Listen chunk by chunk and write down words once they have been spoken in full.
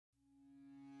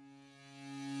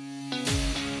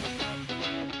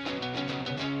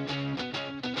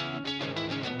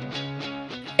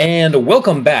And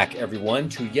welcome back, everyone,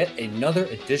 to yet another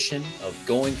edition of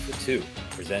Going for Two,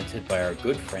 presented by our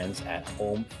good friends at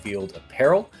Home Field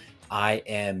Apparel. I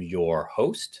am your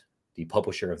host, the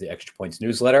publisher of the Extra Points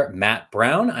newsletter, Matt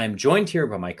Brown. I'm joined here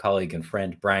by my colleague and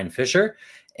friend, Brian Fisher.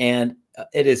 And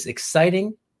it is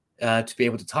exciting to be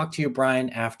able to talk to you, Brian,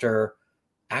 after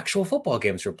actual football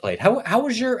games were played. How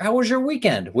was your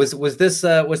weekend? Was this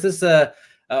a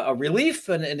relief,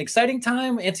 an exciting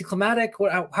time, anticlimactic?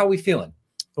 How are we feeling?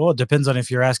 Well, it depends on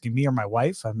if you're asking me or my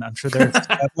wife. I'm sure there's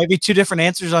maybe two different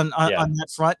answers on that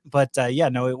front, but yeah,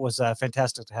 no, it was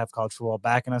fantastic to have college football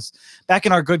back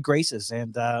in our good graces,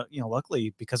 and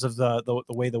luckily because of the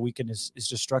way the weekend is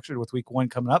just structured with week 1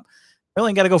 coming up, we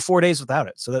only got to go 4 days without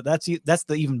it. So that's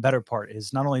the even better part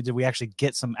is not only did we actually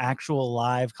get some actual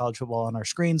live college football on our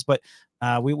screens, but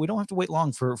we don't have to wait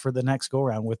long for the next go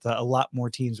around with a lot more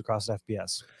teams across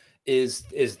FBS. Is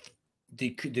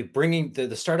the bringing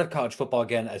the start of college football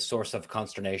again a source of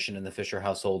consternation in the Fisher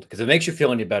household? Because it makes you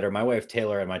feel any better. My wife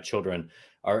Taylor and my children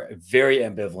are very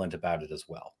ambivalent about it as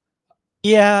well.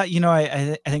 Yeah,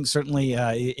 I think certainly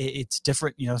it's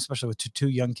different, especially with two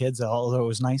young kids. Although it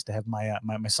was nice to have my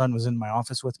son was in my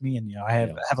office with me, and I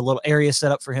have a little area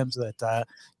set up for him so that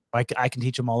I can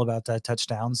teach him all about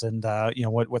touchdowns and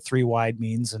what 3 wide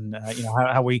means, and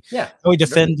how we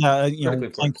defend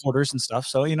playing quarters and stuff.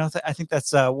 So I think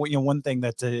that's one thing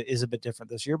that is a bit different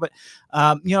this year. But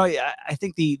I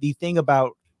think the thing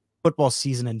about football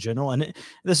season in general, and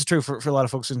this is true for a lot of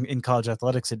folks in college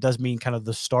athletics, it does mean kind of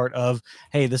the start of,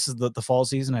 hey, this is the fall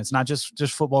season. It's not just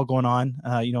football going on,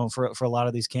 for a lot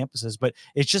of these campuses, but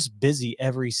it's just busy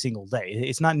every single day.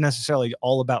 It's not necessarily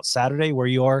all about Saturday where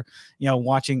you are,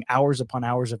 watching hours upon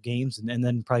hours of games and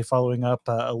then probably following up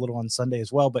a little on Sunday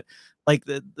as well. But like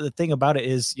the thing about it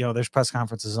is, there's press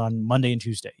conferences on Monday and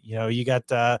Tuesday. You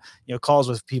got calls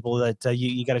with people that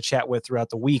you got to chat with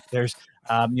throughout the week. There's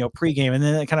pregame, and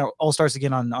then it kind of all starts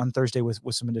again on Thursday with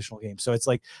some additional games. So it's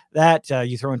like that.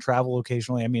 You throw in travel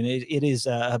occasionally. I mean, it is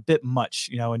a bit much,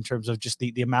 in terms of just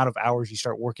the amount of hours you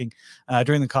start working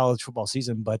during the college football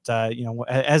season. But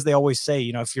as they always say,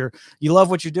 if you love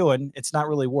what you're doing, it's not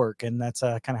really work, and that's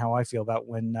kind of how I feel about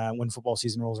when football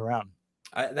season rolls around.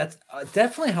 That's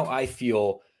definitely how I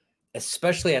feel,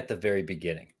 especially at the very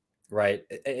beginning, right?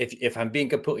 If I'm being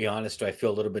completely honest, do I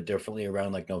feel a little bit differently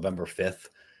around like November 5th?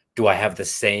 Do I have the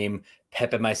same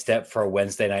pep in my step for a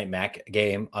Wednesday night MAC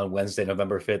game on Wednesday,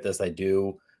 November 5th, as I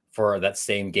do for that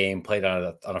same game played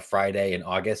on a Friday in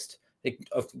August?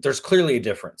 There's clearly a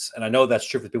difference. And I know that's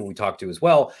true for people we talk to as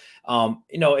well.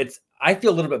 I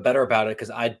feel a little bit better about it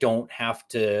because I don't have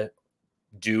to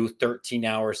do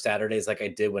 13-hour Saturdays like I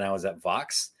did when I was at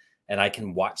Vox. And I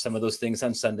can watch some of those things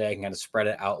on Sunday. I can kind of spread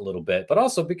it out a little bit, but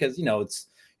also because, you're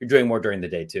doing more during the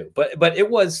day too. But it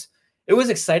was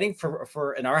exciting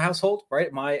for in our household, right?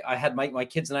 I had my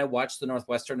kids and I watched the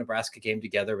Northwestern Nebraska game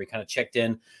together. We kind of checked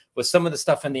in with some of the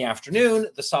stuff in the afternoon.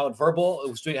 The Solid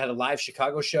Verbal had a live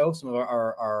Chicago show. Some of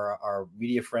our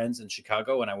media friends in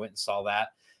Chicago, and I went and saw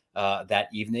that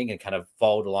evening and kind of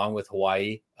followed along with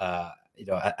Hawaii.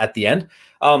 At the end,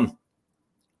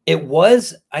 it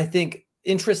was, I think,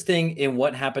 interesting in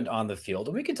what happened on the field,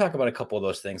 and we can talk about a couple of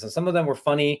those things, and some of them were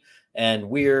funny and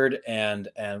weird, and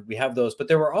we have those, but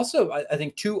there were also, I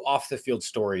think, 2 off the field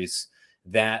stories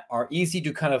that are easy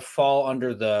to kind of fall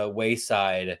under the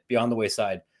wayside, beyond the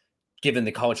wayside, given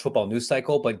the college football news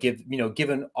cycle, but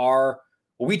given what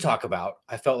we talk about,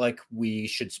 I felt like we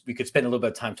could spend a little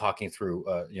bit of time talking through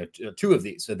 2 of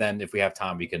these. So then if we have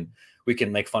time, we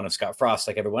can make fun of Scott Frost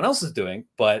like everyone else is doing,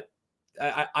 but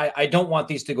I don't want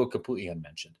these to go completely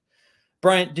unmentioned.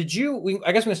 Brian, I guess we're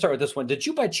going to start with this one. Did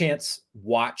you by chance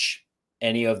watch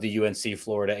any of the UNC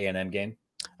Florida A&M game?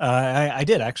 I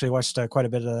did actually watched quite a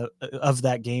bit of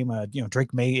that game.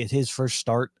 Drake May at his first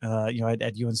start,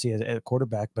 at UNC at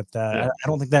quarterback, but I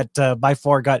don't think that by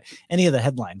far got any of the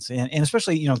headlines, and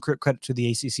especially credit to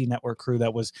the ACC network crew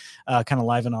that was kind of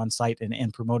live and on site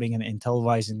and promoting and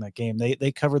televising that game.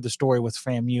 They covered the story with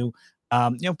FAMU,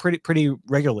 pretty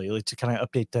regularly to kind of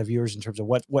update the viewers in terms of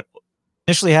what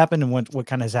initially happened and what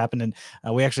kind of has happened. And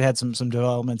we actually had some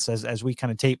developments as we kind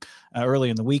of tape early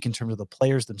in the week in terms of the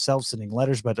players themselves sending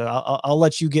letters, but I'll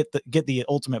let you get the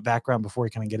ultimate background before we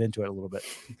kind of get into it a little bit.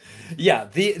 Yeah.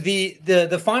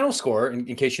 The final score,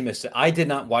 in case you missed it, I did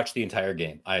not watch the entire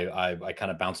game. I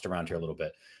kind of bounced around here a little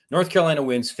bit. North Carolina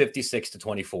wins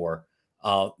 56-24.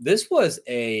 This was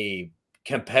a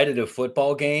competitive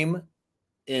football game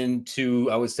into,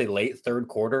 I would say, late third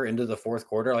quarter into the fourth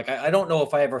quarter. Like, I don't know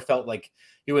if I ever felt like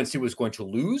UNC was going to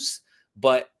lose,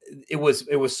 but it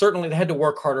was certainly, they had to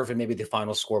work harder than maybe the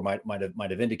final score might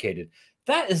have indicated.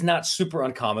 That is not super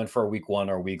uncommon for a week 1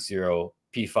 or week 0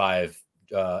 P5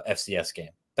 FCS game.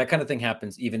 That kind of thing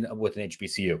happens even with an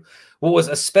HBCU. What was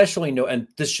especially and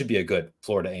this should be a good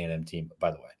Florida A&M team,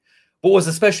 by the way. What was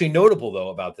especially notable though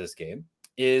about this game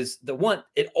is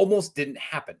it almost didn't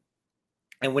happen.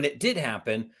 And when it did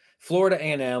happen, Florida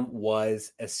A&M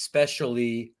was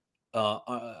especially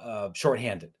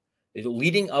shorthanded.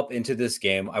 Leading up into this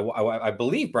game, I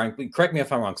believe, Brian, correct me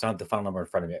if I'm wrong, because I don't have the final number in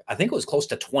front of me. I think it was close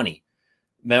to 20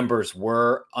 members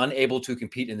were unable to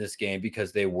compete in this game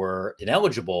because they were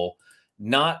ineligible,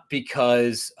 not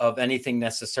because of anything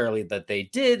necessarily that they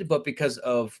did, but because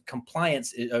of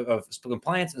compliance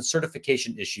and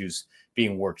certification issues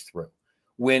being worked through.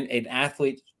 When an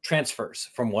athlete transfers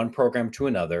from one program to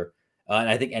another, and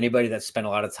I think anybody that's spent a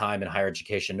lot of time in higher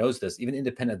education knows this, even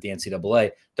independent of the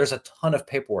NCAA, there's a ton of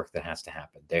paperwork that has to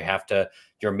happen.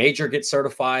 Your major gets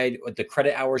certified, the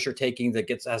credit hours you're taking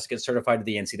has to get certified to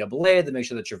the NCAA to make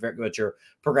sure that you're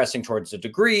progressing towards a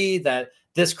degree, that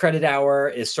this credit hour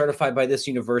is certified by this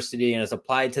university and is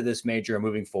applied to this major and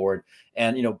moving forward.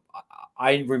 And,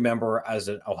 I remember as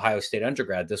an Ohio State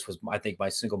undergrad, this was, I think, my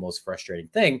single most frustrating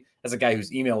thing. As a guy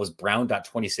whose email was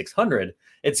brown.2600,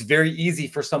 it's very easy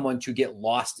for someone to get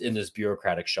lost in this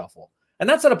bureaucratic shuffle. And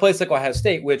that's at a place like Ohio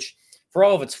State, which, for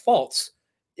all of its faults,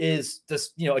 is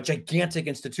this, a gigantic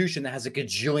institution that has a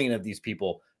gajillion of these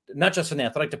people, not just in the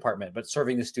athletic department, but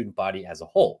serving the student body as a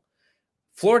whole.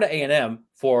 Florida A&M,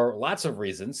 for lots of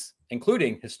reasons,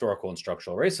 including historical and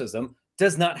structural racism,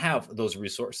 does not have those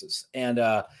resources. And,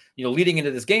 leading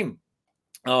into this game,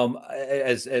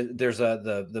 as there's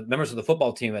the members of the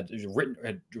football team had wrote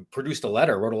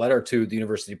a letter to the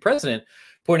university president,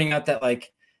 pointing out that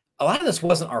a lot of this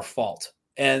wasn't our fault.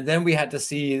 And then we had to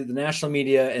see the national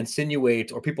media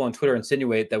insinuate, or people on Twitter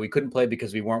insinuate, that we couldn't play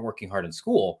because we weren't working hard in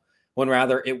school, when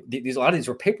rather a lot of these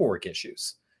were paperwork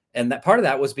issues. And that part of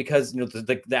that was because,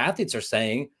 the athletes are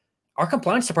saying, our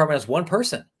compliance department has one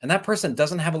person, and that person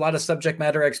doesn't have a lot of subject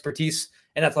matter expertise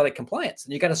in athletic compliance.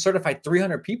 And you got to certify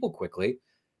 300 people quickly.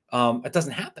 It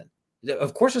doesn't happen.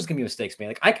 Of course, there's going to be mistakes,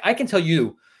 man. I can tell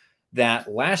you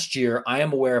that last year, I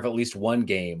am aware of at least one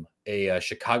game, a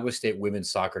Chicago State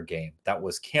women's soccer game, that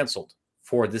was canceled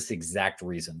for this exact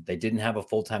reason. They didn't have a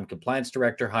full-time compliance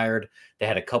director hired. They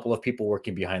had a couple of people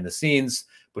working behind the scenes.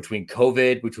 Between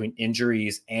COVID, between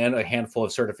injuries, and a handful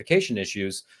of certification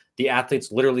issues, the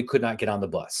athletes literally could not get on the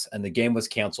bus, and the game was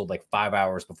canceled 5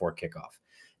 hours before kickoff.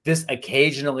 This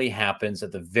occasionally happens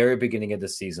at the very beginning of the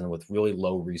season with really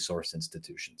low resource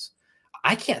institutions.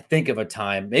 I can't think of a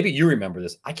time, maybe you remember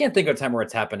this, I can't think of a time where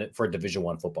it's happened for a Division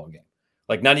I football game.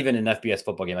 Not even an FBS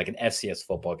football game, an FCS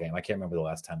football game. I can't remember the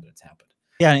last time that it's happened.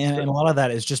 Yeah, and a lot of that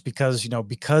is just because,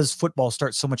 because football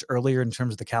starts so much earlier in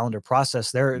terms of the calendar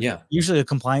process, usually the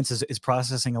compliance is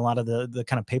processing a lot of the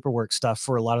kind of paperwork stuff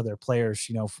for a lot of their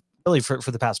players, really for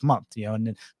the past month, and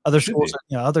then other schools,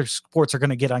 other sports are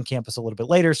going to get on campus a little bit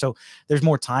later. So there's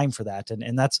more time for that.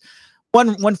 And that's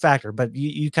one factor, but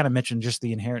you kind of mentioned just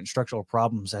the inherent structural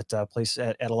problems that place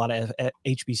at a lot of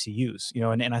HBCUs,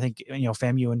 and I think,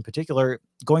 FAMU in particular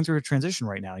going through a transition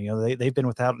right now. They've been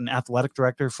without an athletic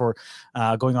director for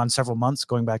going on several months,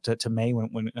 going back to May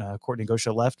when Courtney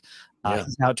Gosha left.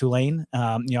 He's now at Tulane,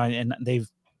 and they've,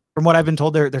 from what I've been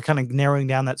told, they're kind of narrowing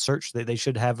down that search. They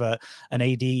should have an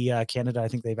AD candidate. I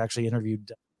think they've actually interviewed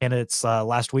candidates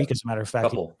last week, as a matter of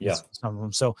fact. Some of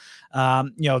them. So,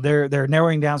 they're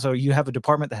narrowing down. So you have a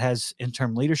department that has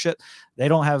interim leadership. They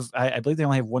don't have, I believe they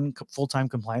only have one full-time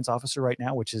compliance officer right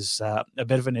now, which is a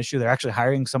bit of an issue. They're actually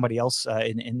hiring somebody else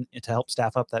to help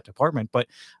staff up that department. But,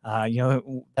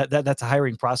 that's a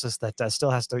hiring process that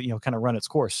still has to, kind of run its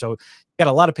course. So got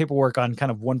a lot of paperwork on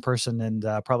kind of one person, and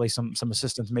probably some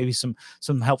assistance, maybe some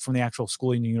help from the actual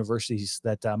schooling universities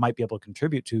that might be able to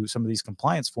contribute to some of these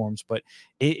compliance forms. But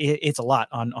it's a lot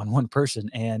on one person,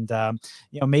 and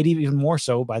made even more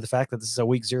so by the fact that this is a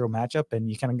week 0 matchup, and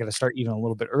you kind of got to start even a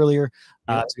little bit earlier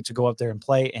to go up there and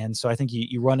play. And so I think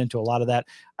you run into a lot of that.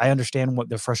 I understand what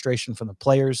the frustration from the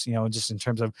players, just in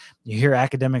terms of, you hear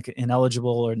academic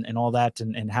ineligible and all that,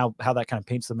 and how that kind of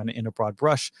paints them in a broad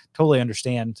brush. Totally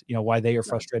understand, why they are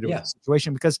frustrated with the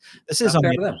situation, because this is on the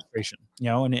administration,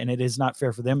 and it is not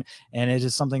fair for them. And it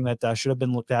is something that should have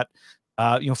been looked at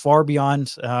far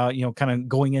beyond, kind of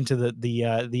going into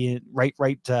the right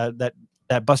that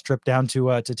that bus trip down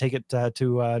to take it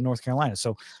to North Carolina.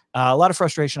 So a lot of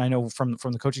frustration I know from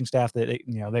the coaching staff that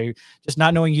they just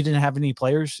not knowing you didn't have any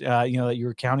players that you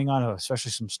were counting on,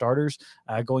 especially some starters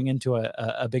going into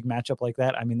a big matchup like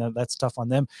that. I mean that's tough on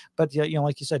them. But yeah,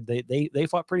 like you said, they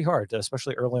fought pretty hard,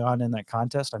 especially early on in that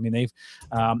contest. I mean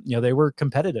they were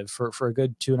competitive for a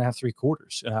good 2.5, 3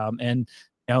 quarters, and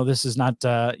this is not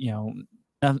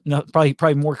no,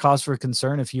 probably more cause for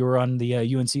concern if you were on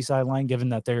the UNC sideline, given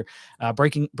that they're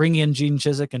bringing in Gene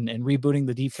Chizik and rebooting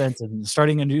the defense and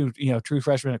starting a new true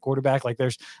freshman at quarterback. Like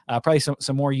there's probably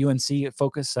some more UNC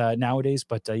focus nowadays.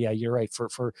 But yeah, you're right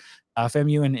for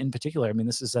FAMU in particular. I mean,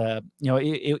 this is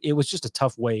it was just a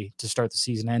tough way to start the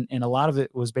season, and a lot of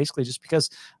it was basically just because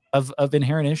of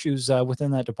inherent issues within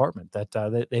that department that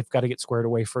they've got to get squared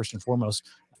away first and foremost.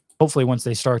 Hopefully, once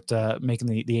they start making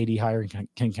the AD hire,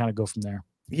 can kind of go from there.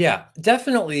 Yeah,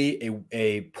 definitely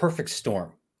a perfect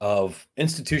storm of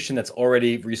institution that's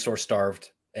already resource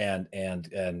starved and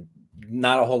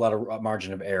not a whole lot of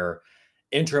margin of error.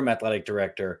 Interim athletic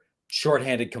director,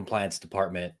 shorthanded compliance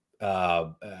department,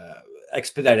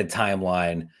 expedited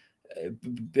timeline.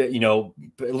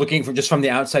 Looking from the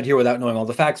outside here without knowing all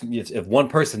the facts, if one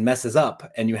person messes up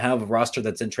and you have a roster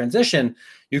that's in transition,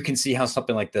 you can see how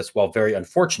something like this, while very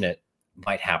unfortunate,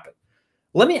 might happen.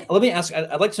 Let me ask.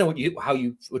 I'd like to know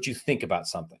what you think about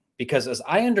something, because as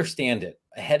I understand it,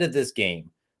 ahead of this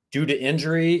game, due to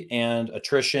injury and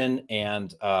attrition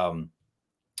and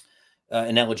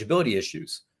ineligibility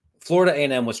issues, Florida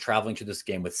A&M was traveling to this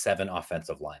game with 7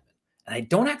 offensive linemen, and I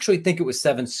don't actually think it was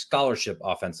 7 scholarship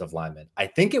offensive linemen. I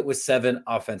think it was 7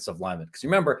 offensive linemen, because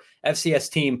remember,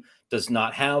 FCS team does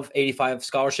not have 85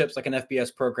 scholarships like an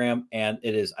FBS program, and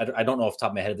it is. I don't know off the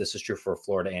top of my head if this is true for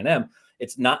Florida A&M.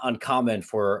 It's not uncommon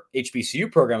for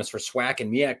HBCU programs, for SWAC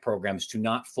and MEAC programs, to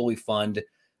not fully fund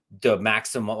the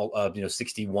maximum of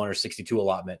 61 or 62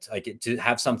 allotment. Like to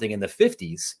have something in the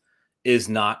 50s is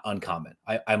not uncommon.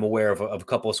 I'm aware of a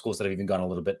couple of schools that have even gone a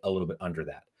little bit under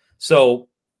that. So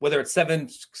whether it's 7,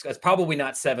 it's probably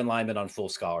not 7 linemen on full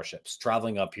scholarships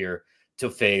traveling up here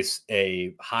to face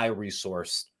a high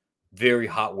resource, very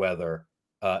hot weather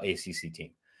ACC team.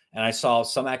 And I saw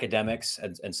some academics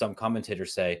and some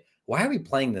commentators say, why are we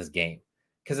playing this game?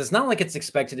 Because it's not like it's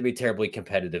expected to be terribly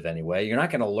competitive anyway. You're not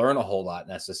going to learn a whole lot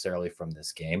necessarily from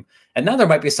this game. And now there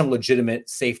might be some legitimate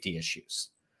safety issues.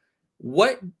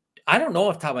 I don't know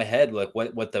off the top of my head, like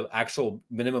what the actual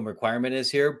minimum requirement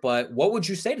is here, but what would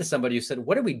you say to somebody who said,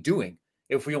 what are we doing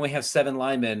if we only have 7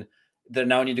 linemen that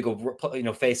now need to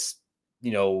go, face,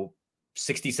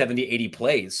 60, 70, 80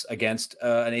 plays against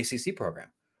an ACC program?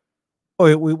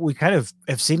 Oh, we kind of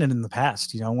have seen it in the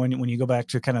past, when you go back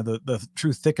to kind of the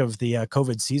true thick of the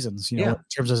COVID seasons, in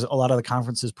terms of a lot of the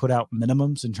conferences put out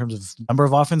minimums in terms of number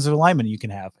of offensive linemen you can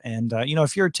have. And,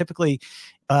 if you're typically,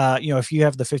 if you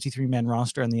have the 53-man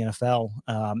roster in the NFL,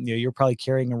 you're probably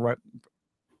carrying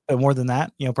more than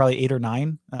that, probably 8 or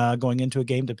 9 going into a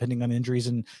game, depending on injuries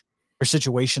and or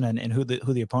situation and who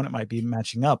the opponent might be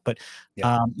matching up. But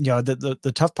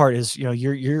the tough part is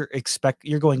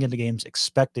you're going into games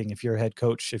expecting, if you're a head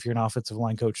coach, if you're an offensive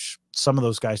line coach, some of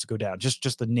those guys to go down.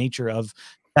 Just the nature of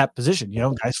that position.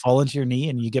 Guys fall into your knee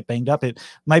and you get banged up. It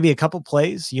might be a couple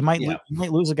plays. You might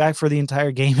lose a guy for the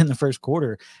entire game in the first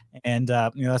quarter, and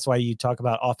that's why you talk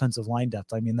about offensive line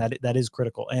depth. I mean that is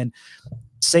critical, and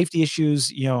safety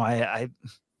issues. I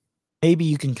maybe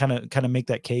you can kind of make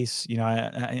that case.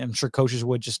 I'm sure coaches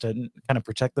would, just to kind of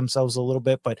protect themselves a little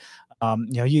bit. But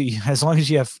you as long as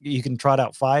you can trot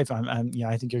out 5,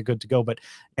 I think you're good to go. But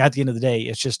at the end of the day,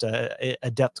 it's just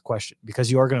a depth question, because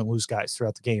you are going to lose guys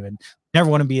throughout the game, and never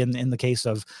want to be in the case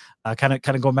of kind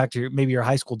of going back to maybe your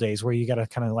high school days, where you got to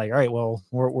kind of like, all right, well,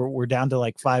 we're down to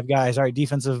like 5 guys. All right,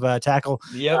 defensive tackle.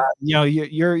 Yeah,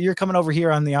 you're coming over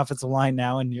here on the offensive line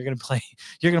now, and you're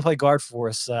gonna play guard for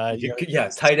us.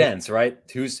 Tight ends, right?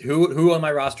 Who on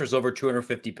my roster is over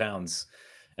 250 pounds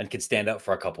and can stand up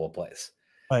for a couple of plays?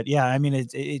 But yeah, I mean,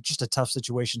 it's just a tough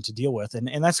situation to deal with,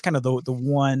 and that's kind of the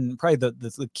one, probably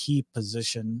the key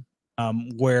position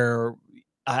where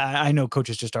I know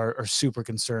coaches just are super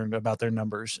concerned about their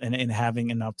numbers and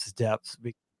having enough depth.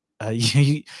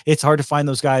 It's hard to find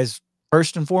those guys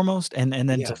first and foremost, and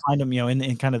then to find them,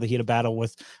 in kind of the heat of battle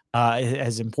with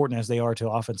as important as they are to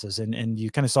offenses. And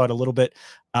you kind of saw it a little bit.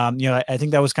 I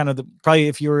think that was kind of probably,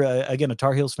 if you're again a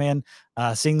Tar Heels fan,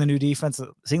 seeing the new defense,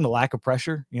 seeing the lack of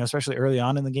pressure, especially early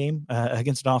on in the game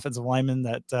against an offensive lineman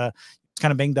that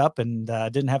kind of banged up and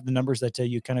didn't have the numbers that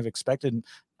you kind of expected,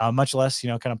 much less,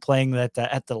 kind of playing that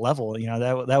at the level.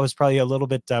 That was probably a little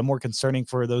bit more concerning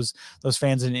for those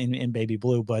fans in Baby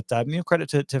Blue. But credit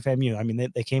to FAMU. I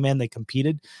mean, they came in, they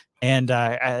competed, and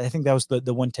I think that was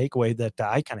the one takeaway that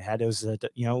I kind of had is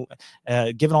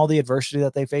that given all the adversity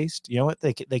that they faced, what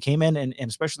they came in and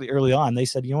especially early on, they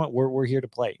said, what, we're here to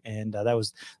play, and that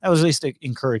was at least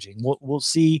encouraging. We'll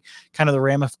see kind of the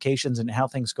ramifications and how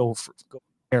things go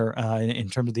there in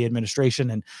terms of the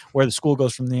administration and where the school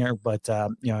goes from there. But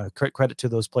credit to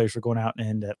those players for going out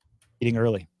and eating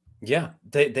early. Yeah,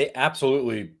 they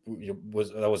absolutely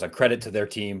was a credit to their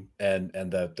team and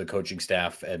the coaching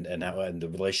staff and the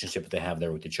relationship that they have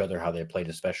there with each other, how they played,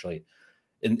 especially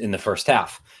in the first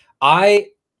half. I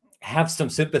have some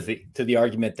sympathy to the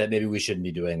argument that maybe we shouldn't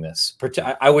be doing this.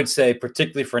 I would say,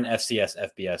 particularly for an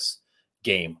FCS FBS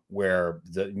game where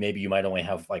maybe you might only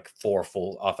have like 4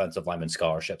 full offensive lineman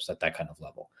scholarships at that kind of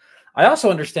level. I also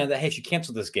understand that, hey, if you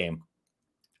cancel this game,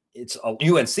 it's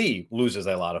UNC loses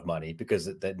a lot of money because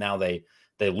that now they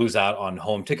lose out on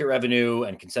home ticket revenue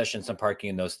and concessions and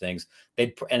parking and those things.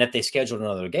 And if they scheduled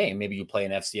another game, maybe you play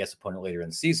an FCS opponent later in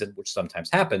the season, which sometimes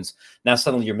happens. Now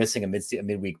suddenly you're missing a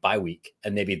midweek bye week,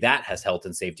 and maybe that has health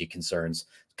and safety concerns,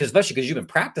 especially because you've been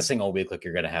practicing all week like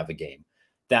you're going to have a game.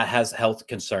 That has health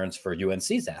concerns for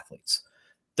UNC's athletes.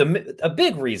 A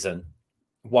big reason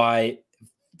why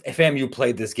FAMU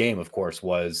played this game, of course,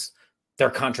 was their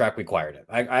contract required it.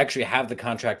 I actually have the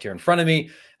contract here in front of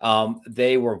me.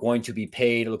 They were going to be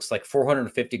paid, it looks like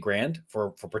 $450,000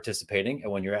 for participating.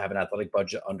 And when you have an athletic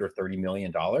budget under $30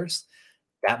 million,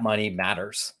 that money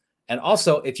matters. And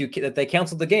also, if they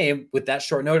canceled the game with that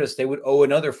short notice, they would owe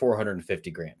another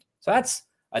 $450,000. So that's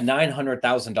a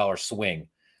 $900,000 swing,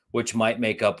 which might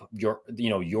make up your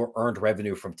earned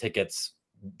revenue from tickets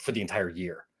for the entire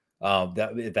year.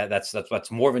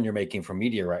 That's more than you're making from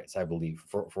media rights, I believe,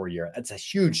 for a year. That's a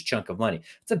huge chunk of money.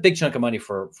 It's a big chunk of money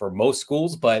for most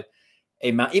schools, but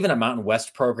even a Mountain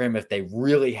West program, if they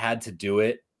really had to do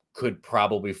it, could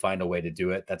probably find a way to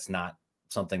do it. That's not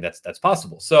something that's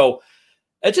possible. So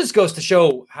it just goes to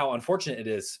show how unfortunate it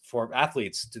is for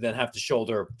athletes to then have to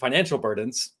shoulder financial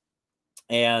burdens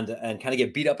and kind of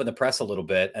get beat up in the press a little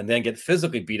bit, and then get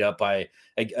physically beat up by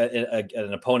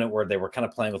an opponent where they were kind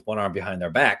of playing with one arm behind their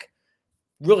back.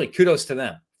 Really kudos to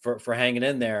them for hanging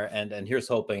in there. And here's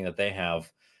hoping that they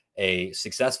have a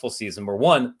successful season where,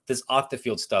 one, this off the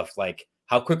field stuff, like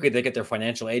how quickly they get their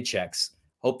financial aid checks,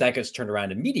 hope that gets turned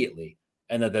around immediately.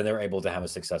 And then they're able to have a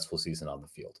successful season on the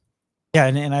field. Yeah.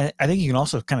 And I think you can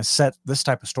also kind of set this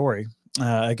type of story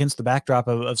against the backdrop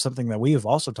of something that we have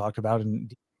also talked about in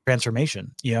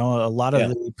transformation. A lot of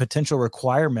the potential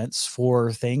requirements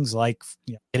for things like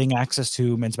getting access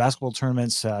to men's basketball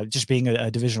tournaments, just being a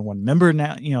Division I member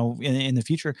now, in the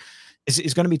future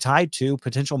is going to be tied to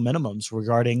potential minimums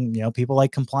regarding, people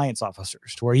like compliance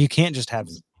officers, to where you can't just have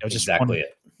just exactly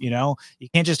it. You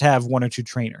can't just have 1 or 2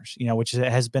 trainers, which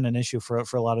has been an issue for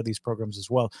a lot of these programs as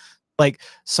well. Like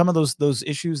some of those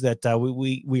issues that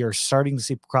we are starting to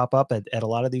see crop up at a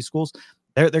lot of these schools,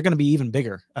 they're going to be even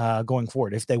bigger going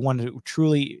forward if they want to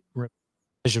truly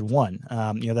Division One.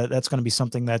 That's going to be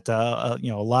something that a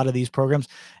lot of these programs,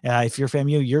 if you're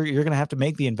FAMU, you're going to have to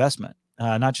make the investment.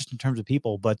 Not just in terms of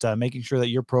people, but making sure that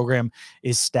your program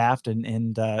is staffed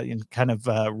and kind of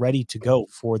ready to go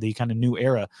for the kind of new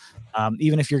era.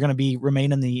 Even if you're going to be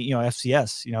remain in the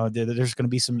FCS, there's going to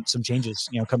be some changes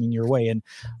coming your way, and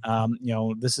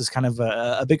this is kind of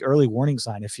a big early warning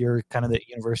sign if you're kind of the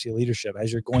university leadership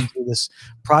as you're going through this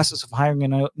process of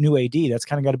hiring a new AD. That's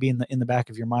kind of got to be in the back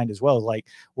of your mind as well. Like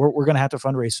we're going to have to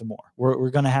fundraise some more.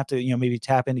 We're going to have to maybe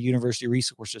tap into university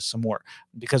resources some more,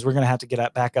 because we're going to have to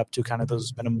get back up to kind of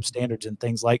those minimum standards and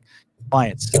things like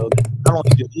compliance. So not only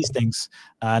do these things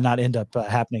not end up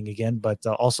happening again, but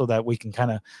also that we can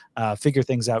kind of figure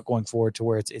things out going forward to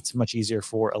where it's much easier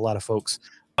for a lot of folks.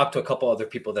 Talk to a couple other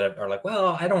people that are like,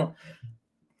 well, I don't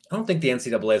think the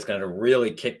NCAA is going to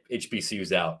really kick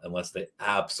HBCUs out unless they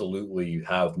absolutely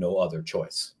have no other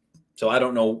choice. So I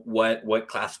don't know what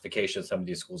classification some of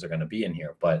these schools are going to be in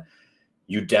here, but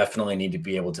you definitely need to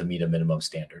be able to meet a minimum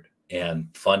standard. And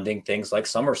funding things like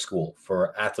summer school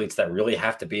for athletes that really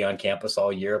have to be on campus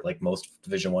all year, like most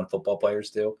Division I football players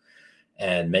do,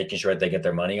 and making sure that they get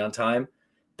their money on time,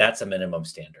 that's a minimum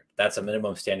standard. That's a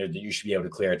minimum standard that you should be able to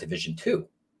clear at Division II,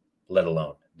 let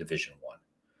alone Division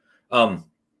I.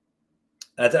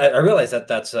 I realize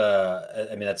that's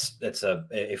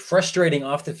a frustrating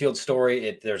off the field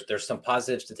story. There's some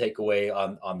positives to take away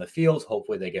on the field.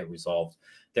 Hopefully they get resolved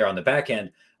there on the back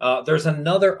end. There's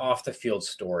another off the field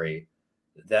story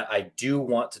that I do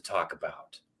want to talk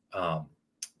about.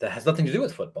 that has nothing to do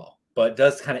with football, but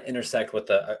does kind of intersect with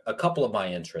a couple of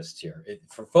my interests here.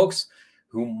 For folks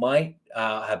who might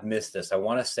have missed this, I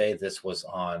want to say this was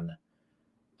on.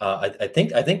 I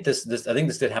think this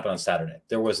did happen on Saturday.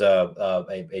 There was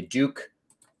a Duke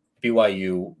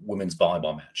BYU women's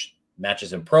volleyball match.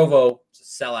 Matches in Provo,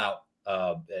 sellout.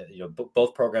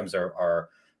 Both programs are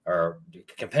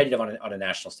competitive on a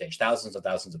national stage. Thousands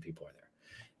of people are there,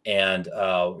 and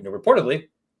reportedly,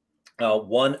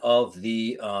 one of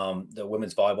the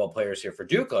women's volleyball players here for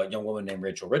Duke, a young woman named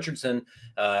Rachel Richardson,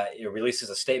 releases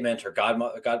a statement. Her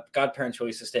godparents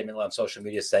released a statement on social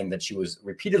media saying that she was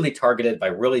repeatedly targeted by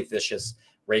really vicious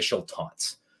racial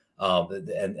taunts.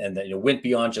 And that went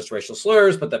beyond just racial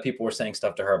slurs, but that people were saying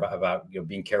stuff to her about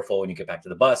being careful when you get back to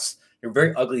the bus. They're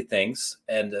very ugly things,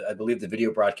 and I believe the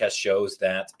video broadcast shows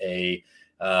that a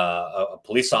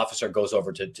police officer goes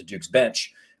over to Duke's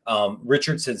bench.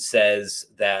 Richardson says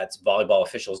that volleyball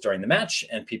officials during the match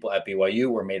and people at BYU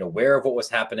were made aware of what was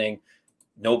happening.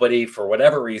 Nobody, for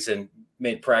whatever reason,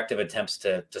 made proactive attempts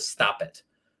to stop it.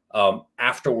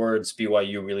 Afterwards,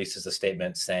 BYU releases a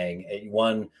statement saying,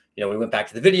 we went back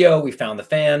to the video. We found the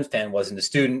fan. Fan wasn't a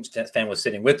student. Fan was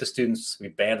sitting with the students. We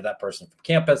banned that person from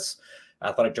campus.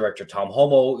 Athletic director Tom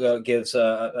Homo gives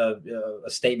a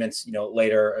statement,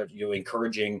 later,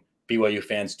 encouraging BYU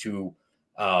fans to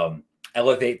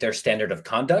elevate their standard of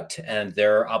conduct and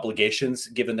their obligations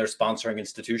given their sponsoring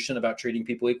institution about treating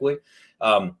people equally.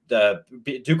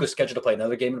 Duke was scheduled to play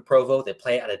another game in Provo. They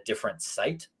play at a different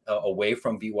site away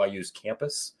from BYU's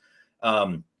campus.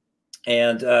 The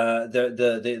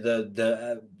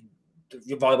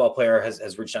volleyball player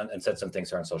has reached out and said some things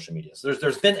here on social media. So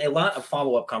there's been a lot of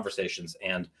follow-up conversations,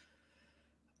 and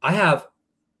I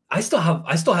still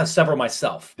have several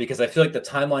myself, because I feel like the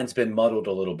timeline's been muddled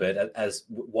a little bit, as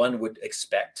one would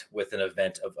expect with an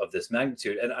event of this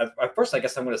magnitude. And first, I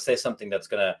guess I'm going to say something that's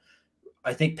going to,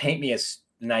 I think, paint me as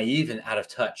naive and out of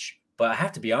touch. But I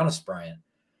have to be honest, Brian,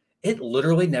 it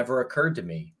literally never occurred to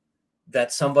me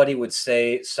that somebody would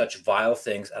say such vile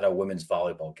things at a women's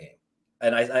volleyball game.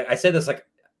 And I say this like,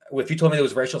 if you told me there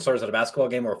was racial slurs at a basketball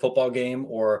game or a football game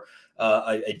or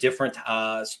a different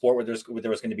sport where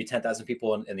there was going to be 10,000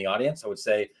 people in the audience, I would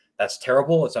say that's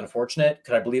terrible. It's unfortunate.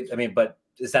 Could I believe? I mean, but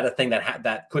is that a thing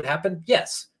that could happen?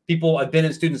 Yes. People, I've been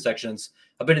in student sections.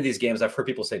 I've been in these games. I've heard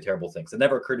people say terrible things. It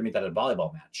never occurred to me that at a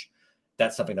volleyball match,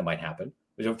 that's something that might happen,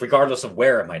 regardless of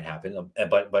where it might happen.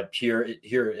 But here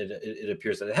it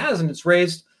appears that it has, and it's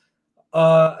raised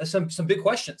some big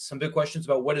questions. Some big questions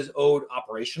about what is owed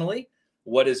operationally,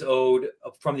 what is owed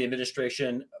from the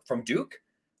administration, from Duke,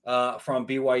 from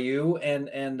BYU,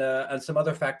 and some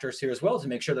other factors here as well, to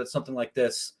make sure that something like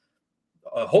this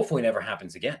hopefully never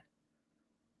happens again.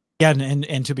 Yeah,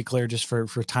 and to be clear, just for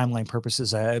timeline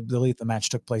purposes, I believe the match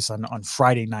took place on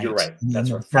Friday night. You're right.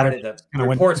 That's right. Friday. The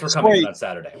reports were coming in on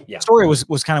Saturday. Yeah. The story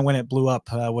was kind of when it blew up.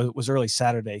 Was early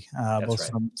Saturday.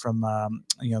 Both right. from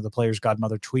the player's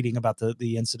godmother tweeting about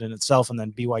the incident itself, and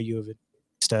then BYU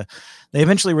they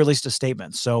eventually released a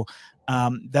statement. So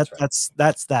that's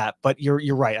that. But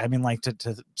you're right. I mean, like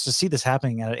to see this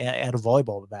happening at a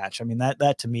volleyball match. I mean,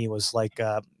 that to me was like.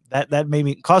 That made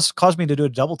me caused me to do a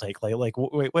double take. Like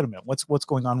wait a minute, what's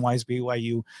going on? Why is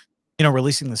BYU,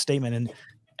 releasing the statement? And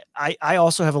I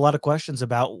also have a lot of questions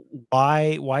about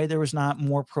why there was not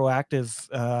more proactive,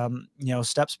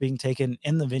 steps being taken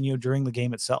in the venue during the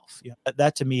game itself.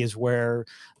 That to me is where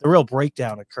the real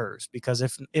breakdown occurs, because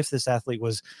if this athlete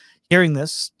was hearing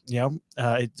this,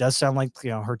 it does sound like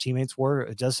her teammates were.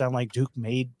 It does sound like Duke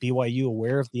made BYU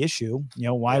aware of the issue.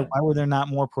 Why were there not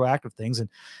more proactive things? And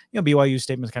BYU's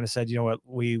statements kind of said,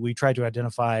 we tried to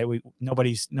identify.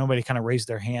 Nobody kind of raised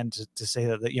their hand to say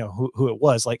that who it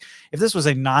was. Like, if this was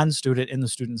a non-student in the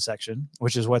student section,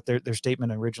 which is what their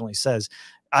statement originally says,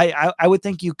 I would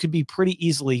think you could be pretty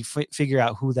easily figure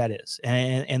out who that is.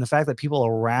 And the fact that people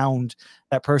around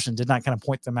that person did not kind of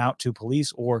point them out to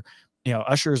police or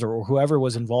ushers or whoever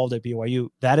was involved at BYU,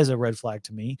 that is a red flag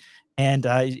to me. And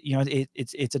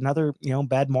it's another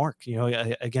bad mark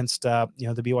against the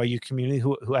BYU community,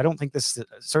 who I don't think this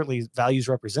certainly values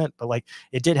represent, but like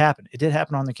it did happen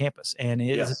on the campus, and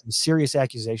it is a serious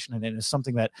accusation, and it is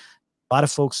something that a lot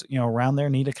of folks around there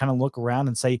need to kind of look around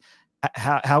and say,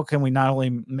 how can we not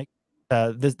only make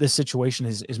this situation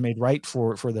is made right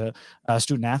for the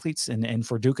student athletes and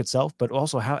for Duke itself, but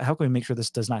also how can we make sure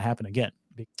this does not happen again?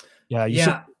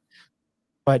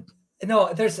 But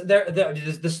no, this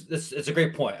it's a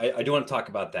great point. I do want to talk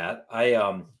about that.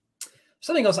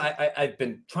 Something else I've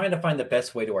been trying to find the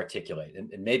best way to articulate,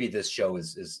 and maybe this show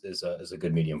is a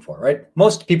good medium for it, right?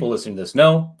 Most people listening to this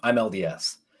know I'm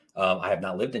LDS. I have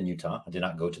not lived in Utah. I did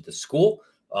not go to the school.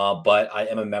 but I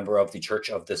am a member of the church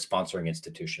of this sponsoring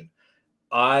institution.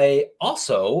 I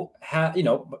also have,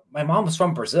 my mom was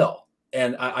from Brazil,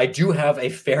 and I do have a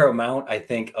fair amount, I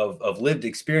think, of lived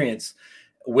experience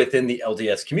within the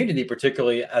LDS community,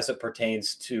 particularly as it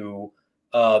pertains to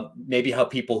maybe how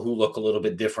people who look a little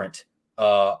bit different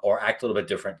or act a little bit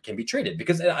different can be treated.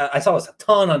 Because I saw this a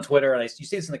ton on Twitter, and you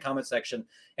see this in the comment section.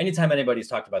 Anytime anybody's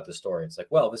talked about this story, it's like,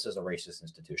 well, this is a racist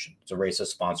institution. It's a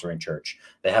racist sponsoring church.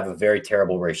 They have a very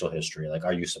terrible racial history. Like,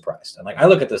 are you surprised? And like, I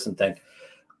look at this and think,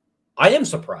 I am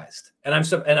surprised, and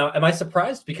am I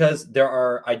surprised because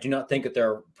I do not think that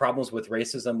there are problems with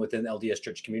racism within LDS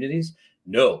church communities.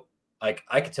 No, like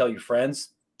I could tell you,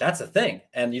 friends, that's a thing,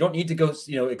 and you don't need to go,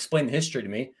 explain the history to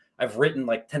me. I've written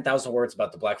like 10,000 words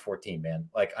about the Black 14, man.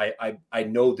 Like I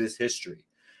know this history.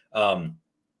 I've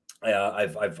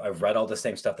read all the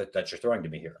same stuff that you're throwing to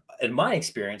me here. In my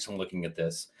experience when looking at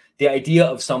this, the idea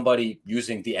of somebody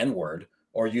using the N-word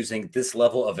or using this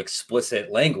level of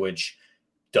explicit language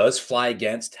does fly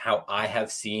against how I have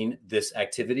seen this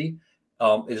activity.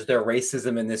 Is there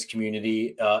racism in this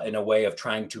community in a way of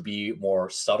trying to be more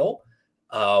subtle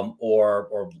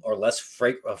or less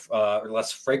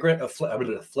flagrant,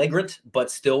 but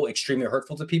still extremely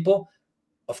hurtful to people?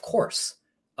 Of course.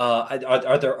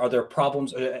 Are there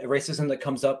problems, racism that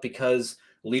comes up because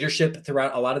leadership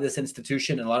throughout a lot of this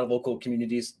institution and a lot of local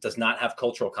communities does not have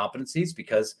cultural competencies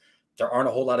because there aren't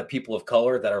a whole lot of people of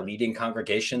color that are leading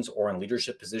congregations or in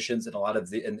leadership positions in a lot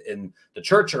of in the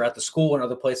church or at the school and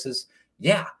other places?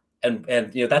 Yeah. And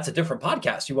that's a different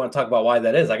podcast. You want to talk about why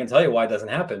that is? I can tell you why it doesn't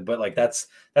happen, but like that's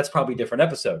probably a different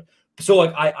episode. So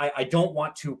like I don't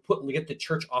want to get the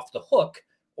church off the hook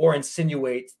or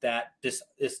insinuate that this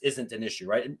isn't an issue,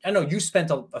 right? And I know you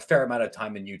spent a fair amount of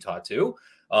time in Utah too.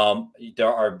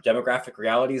 There are demographic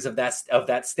realities of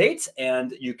that state,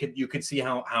 and you could see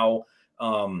how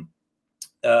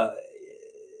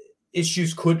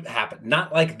issues could happen,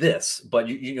 not like this, but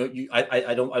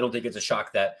I don't think it's a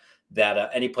shock that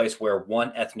any place where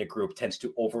one ethnic group tends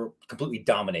to completely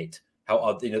dominate,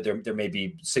 how there may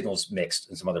be signals mixed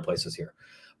in some other places here.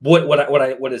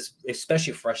 What is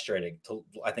especially frustrating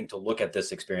to look at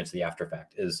this experience, the after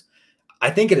fact, is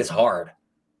I think it is hard,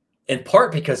 in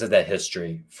part because of that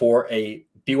history, for a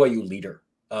BYU leader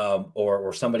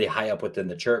or somebody high up within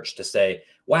the church to say,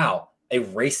 wow, a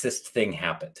racist thing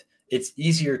happened. It's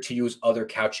easier to use other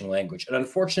couching language. An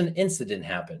unfortunate incident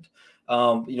happened.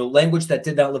 Language that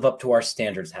did not live up to our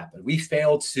standards happened. We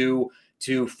failed to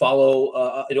follow,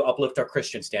 uplift our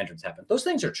Christian standards happened. Those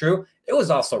things are true. It was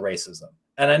also racism.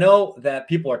 And I know that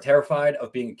people are terrified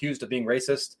of being accused of being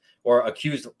racist or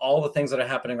accused of all the things that are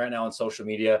happening right now on social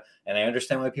media. And I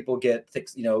understand why people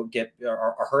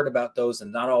are hurt about those,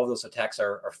 and not all of those attacks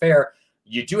are fair.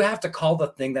 You do have to call the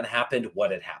thing that happened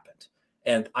what it happened.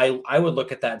 And I would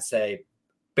look at that and say,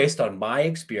 based on my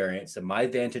experience and my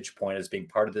vantage point as being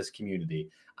part of this community,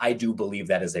 I do believe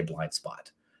that is a blind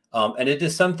spot. And it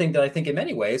is something that I think in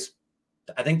many ways,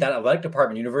 I think that athletic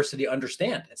department, university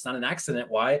understand. It's not an accident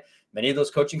why many of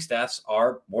those coaching staffs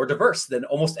are more diverse than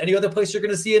almost any other place you're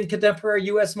going to see in contemporary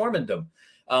U.S. Mormondom,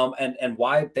 and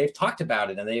why they've talked about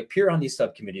it and they appear on these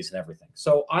subcommittees and everything.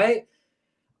 So I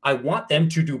want them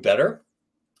to do better.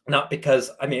 Not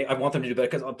because, I want them to do better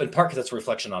because in part because it's a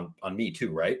reflection on me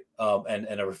too, right?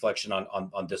 And a reflection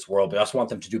on this world. But I also want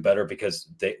them to do better because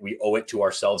we owe it to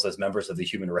ourselves as members of the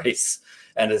human race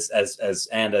and as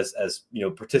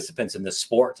participants in this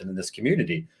sport and in this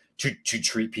community to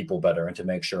treat people better and to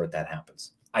make sure that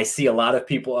happens. I see a lot of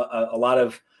people, a lot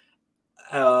of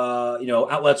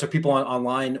outlets or people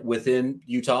online within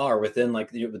Utah or within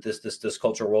this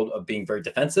cultural world of being very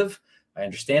defensive. I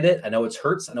understand it. I know it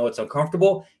hurts. I know it's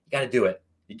uncomfortable. You got to do it.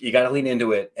 You got to lean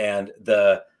into it. And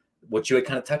what you had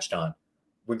kind of touched on,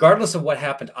 regardless of what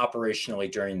happened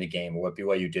operationally during the game or what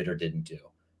BYU did or didn't do,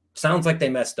 sounds like they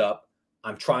messed up.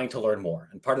 I'm trying to learn more.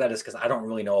 And part of that is because I don't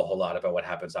really know a whole lot about what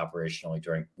happens operationally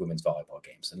during women's volleyball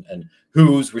games and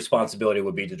whose responsibility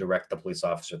would be to direct the police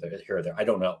officer here or there. I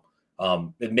don't know.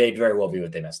 It may very well be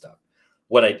that they messed up.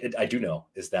 What I do know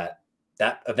is that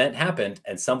event happened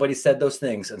and somebody said those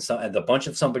things and a bunch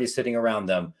of somebody sitting around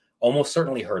them almost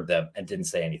certainly heard them and didn't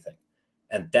say anything.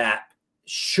 And that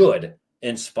should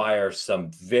inspire some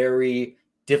very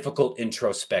difficult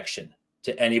introspection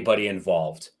to anybody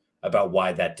involved about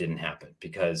why that didn't happen.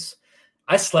 Because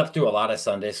I slept through a lot of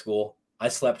Sunday school. I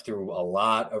slept through a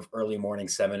lot of early morning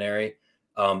seminary.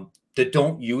 The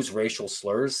don't use racial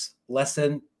slurs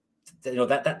lesson,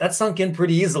 that sunk in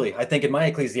pretty easily, I think, in my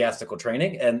ecclesiastical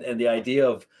training, and the idea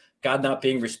of God not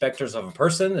being respecters of a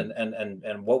person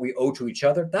and what we owe to each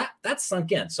other, that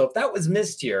sunk in. So if that was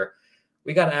missed here,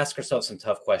 we got to ask ourselves some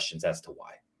tough questions as to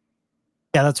why.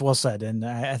 Yeah, that's well said. And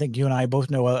I think you and I both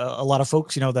know a lot of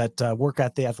folks, that work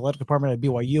at the athletic department at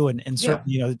BYU, and Yeah.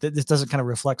 certainly, this doesn't kind of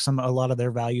reflect a lot of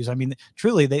their values. I mean,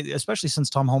 truly, they, especially since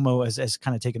Tom Homo has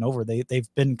kind of taken over,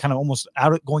 they've been kind of almost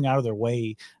going out of their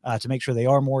way to make sure they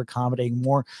are more accommodating,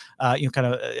 more, kind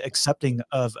of accepting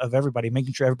of everybody,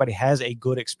 making sure everybody has a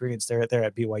good experience there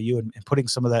at BYU, and putting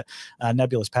some of that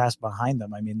nebulous past behind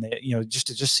them. I mean,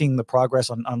 just seeing the progress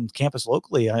on campus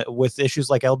locally with issues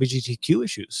like LGBTQ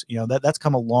issues, that's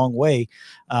come a long way,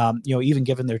 even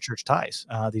given their church ties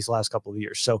these last couple of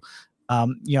years. So,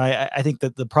 I think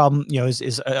that the problem,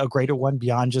 is a greater one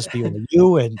beyond just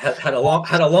BYU, and had a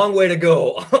long way to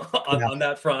go yeah. on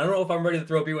that front. I don't know if I'm ready to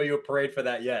throw BYU a parade for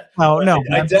that yet. Well, But no,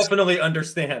 I definitely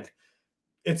understand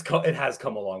it has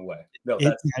come a long way. No, yeah,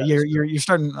 that is true. you're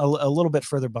starting a little bit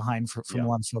further behind from Yeah. a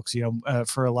lot of folks,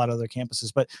 for a lot of other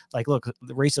campuses. But like, look,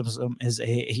 the racism is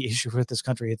a issue with this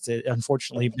country. It's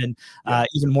unfortunately been Yeah.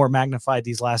 even more magnified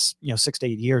these last 6 to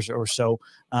 8 years or so,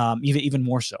 even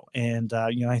more so. And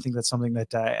I think that's something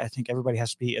that I think everybody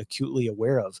has to be acutely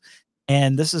aware of.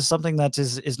 And this is something that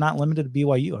is not limited to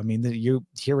BYU. I mean, you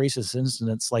hear racist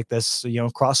incidents like this,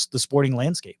 across the sporting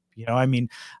landscape. I mean,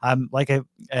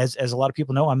 as a lot of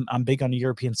people know, I'm big on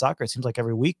European soccer. It seems like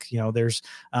every week, there's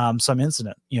some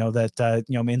incident, that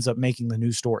ends up making the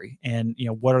news story. And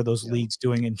what are those Yeah. leagues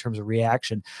doing in terms of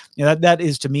reaction? That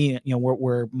is, to me,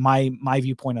 where my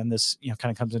viewpoint on this,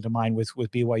 kind of comes into mind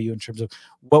with BYU in terms of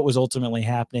what was ultimately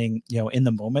happening, in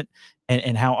the moment,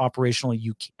 and how operationally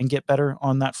you can get better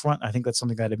on that front. I think that's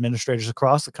something that administrators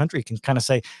across the country can kind of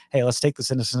say, hey, let's take this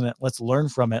incident, let's learn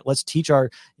from it, let's teach our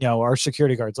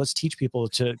security guards, let's teach people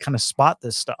to kind of spot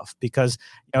this stuff. Because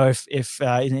if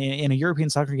in a European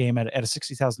soccer game at a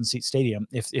 60,000 seat stadium,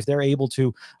 if they're able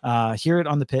to hear it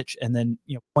on the pitch, and then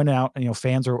point out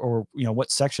fans, or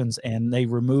what sections, and they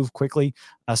remove quickly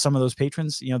some of those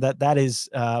patrons, that is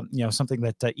something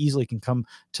that easily can come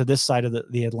to this side of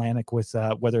the Atlantic with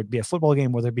whether it be a football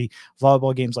game, whether it be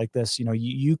volleyball games like this.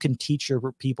 You can teach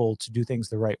your people to do things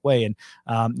the right way. And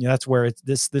that's where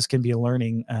this can be a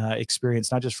learning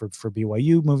experience, not just for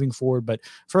BYU moving forward, but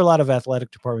for a lot of athletic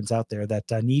departments out there that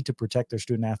need to protect their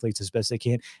student athletes as best they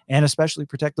can, and especially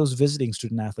protect those visiting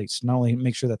student athletes. Not only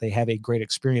make sure that they have a great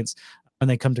experience when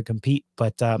they come to compete,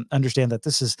 but understand that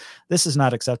this is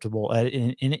not acceptable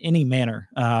in any manner,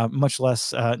 much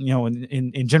less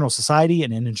in general society,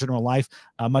 and in general life,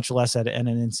 much less at an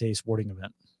NCAA sporting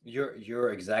event.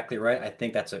 You're exactly right. I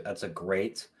think that's a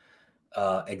great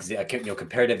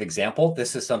comparative example.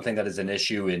 This is something that is an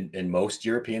issue in most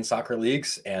European soccer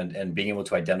leagues, and being able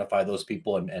to identify those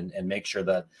people, and make sure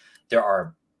that there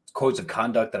are codes of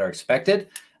conduct that are expected.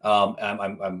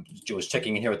 I'm was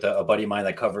checking in here with a buddy of mine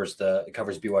that covers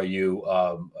BYU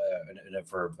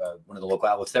for one of the local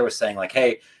outlets. They were saying like,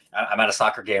 hey, I'm at a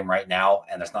soccer game right now,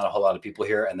 and there's not a whole lot of people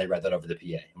here, and they read that over the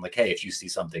PA. I'm like, hey, if you see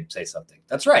something, say something.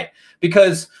 That's right,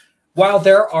 because while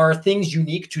there are things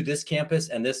unique to this campus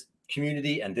and this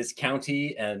community and this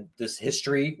county and this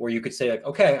history, where you could say like,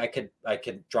 okay, I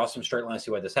could draw some straight lines,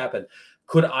 see why this happened.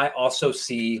 Could I also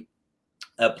see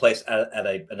a place at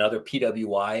another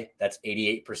PWI that's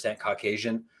 88%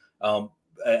 Caucasian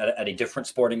at a different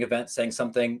sporting event saying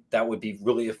something that would be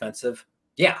really offensive?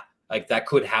 Yeah, like that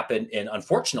could happen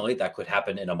unfortunately, that could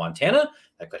happen in a Montana,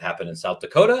 that could happen in South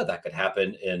Dakota, that could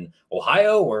happen in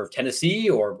Ohio or Tennessee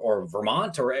or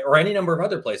Vermont or any number of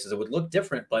other places. It would look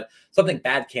different, but something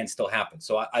bad can still happen.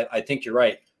 So I think you're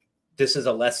right. This is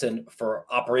a lesson for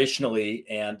operationally,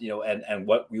 and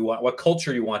what you want, what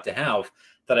culture you want to have,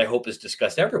 that I hope is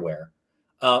discussed everywhere.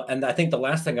 And I think the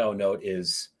last thing I'll note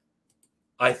is,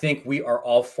 I think we are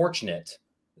all fortunate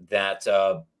that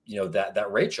that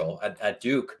Rachel at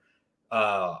Duke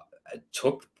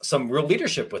took some real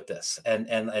leadership with this, and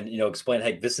explained,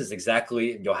 hey, this is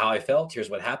exactly how I felt. Here's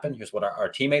what happened. Here's what our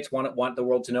teammates want the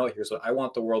world to know. Here's what I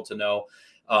want the world to know.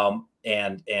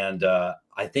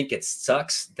 I think it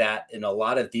sucks that in a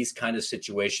lot of these kind of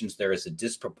situations, there is a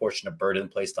disproportionate burden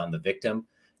placed on the victim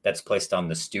that's placed on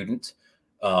the student.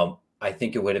 I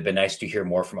think it would have been nice to hear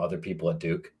more from other people at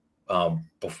Duke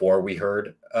before we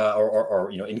heard,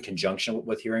 or in conjunction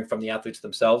with hearing from the athletes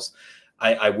themselves.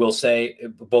 I will say,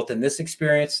 both in this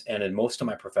experience and in most of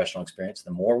my professional experience,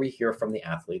 the more we hear from the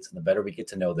athletes and the better we get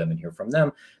to know them and hear from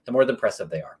them, the more impressive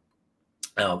they are.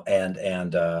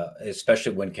 And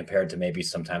especially when compared to maybe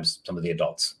sometimes some of the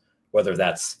adults, whether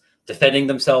that's defending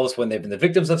themselves when they've been the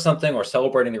victims of something, or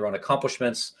celebrating their own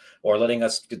accomplishments, or letting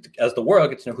us, as the world,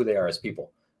 get to know who they are as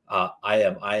people.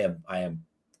 I am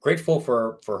grateful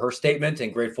for her statement,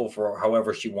 and grateful for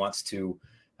however she wants to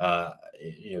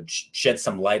shed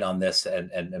some light on this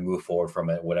and move forward from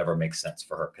it, whatever makes sense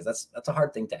for her, because that's a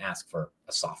hard thing to ask for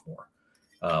a sophomore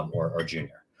or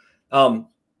junior.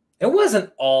 It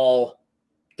wasn't all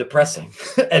depressing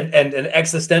and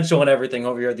existential and everything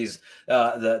over here these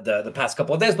the past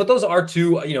couple of days, but those are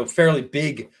two fairly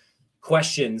big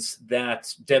questions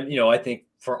that I think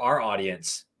for our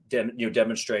audience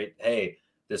demonstrate, hey,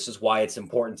 this is why it's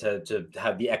important to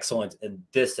have the excellent in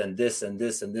this and this and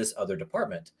this and this other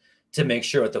department, to make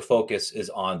sure that the focus is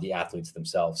on the athletes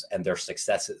themselves and their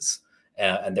successes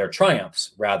and their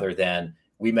triumphs, rather than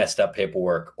we messed up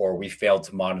paperwork, or we failed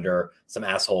to monitor some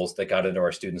assholes that got into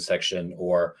our student section,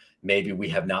 or maybe we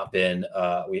have not been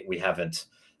we haven't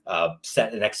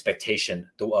set an expectation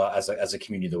as a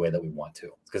community the way that we want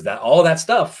to, because all that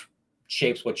stuff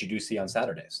shapes what you do see on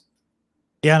Saturdays.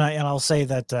 Yeah, and I'll say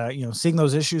that seeing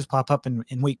those issues pop up in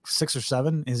week 6 or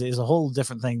 7 is a whole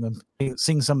different thing than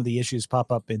seeing some of the issues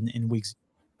pop up in weeks,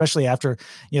 especially after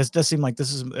it does seem like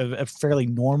this is a fairly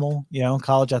normal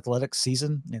college athletics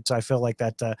season, and so I feel like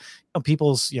that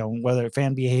people's whether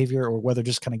fan behavior or whether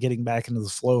just kind of getting back into the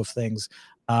flow of things.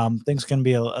 Things can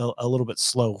be a little bit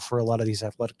slow for a lot of these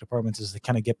athletic departments as they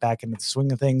kind of get back into the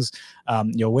swing of things.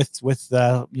 With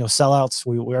sellouts,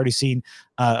 we already seen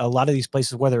a lot of these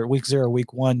places, whether week 0 or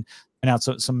week 1, and out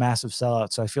some massive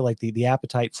sellouts. So I feel like the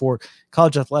appetite for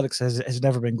college athletics has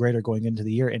never been greater going into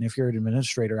the year. And if you're an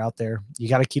administrator out there, you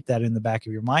got to keep that in the back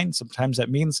of your mind. Sometimes that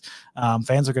means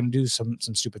fans are going to do some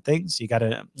stupid things. You got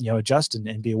to adjust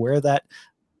and be aware of that.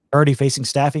 Already facing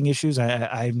staffing issues.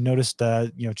 I've noticed,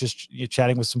 just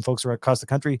chatting with some folks across the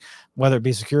country, whether it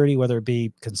be security, whether it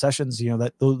be concessions,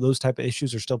 that those type of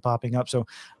issues are still popping up. So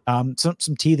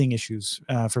some teething issues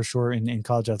for sure in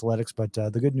college athletics. But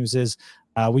the good news is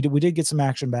we did get some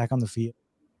action back on the field.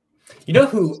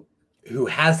 Who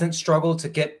hasn't struggled to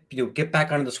get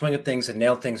back onto the swing of things and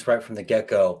nail things right from the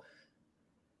get-go?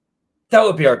 That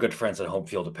would be our good friends at Home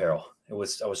Field Apparel. I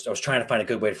was trying to find a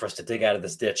good way for us to dig out of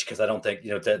this ditch, because I don't think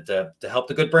to help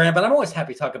the good brand, but I'm always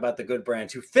happy to talk about the good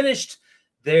brands who finished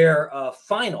their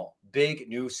final big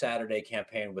new Saturday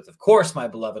campaign with, of course, my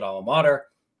beloved alma mater,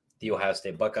 the Ohio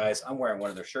State Buckeyes. I'm wearing one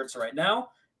of their shirts right now.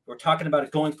 We're talking about a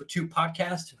Going for 2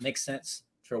 podcast. It makes sense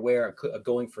to wear a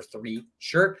Going for 3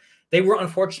 shirt. They were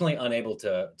unfortunately unable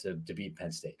to beat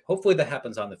Penn State. Hopefully that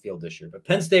happens on the field this year. But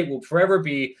Penn State will forever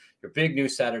be your big new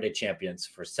Saturday champions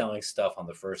for selling stuff on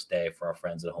the first day for our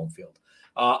friends at Home Field.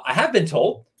 I have been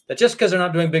told that just because they're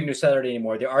not doing Big New Saturday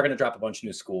anymore, they are going to drop a bunch of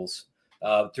new schools.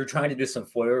 Through trying to do some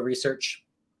FOIA research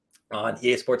on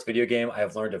EA Sports video game, I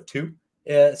have learned of 2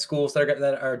 schools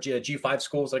that are G5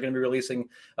 schools that are going to be releasing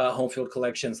Home Field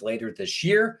collections later this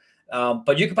year.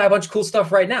 But you can buy a bunch of cool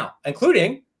stuff right now,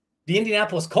 including the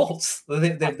Indianapolis Colts.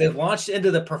 They've launched into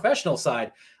the professional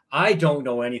side. I don't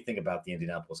know anything about the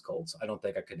Indianapolis Colts. I don't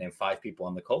think I could name 5 people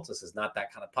on the Colts. This is not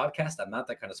that kind of podcast. I'm not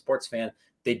that kind of sports fan.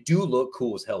 They do look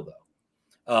cool as hell,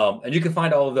 though. And you can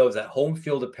find all of those at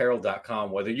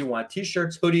homefieldapparel.com, whether you want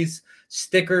t-shirts, hoodies,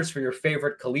 stickers for your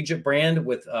favorite collegiate brand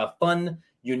with fun,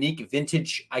 unique,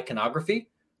 vintage iconography,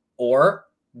 or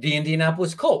the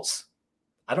Indianapolis Colts.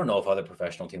 I don't know if other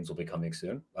professional teams will be coming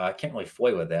soon. I can't really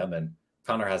foil with them, and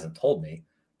Connor hasn't told me,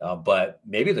 but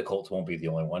maybe the Colts won't be the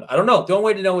only one. I don't know. The only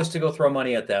way to know is to go throw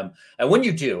money at them. And when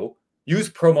you do, use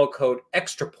promo code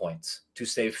EXTRAPOINTS to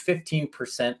save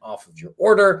 15% off of your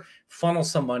order. Funnel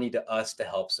some money to us to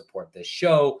help support this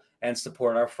show and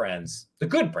support our friends, the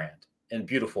good brand in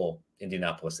beautiful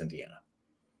Indianapolis, Indiana.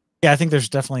 Yeah, I think there's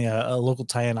definitely a local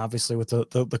tie-in, obviously, with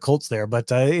the Colts there, but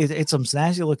it's some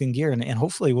snazzy looking gear, and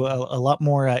hopefully a lot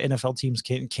more NFL teams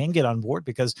can get on board,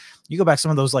 because you go back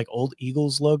some of those like old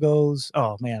Eagles logos.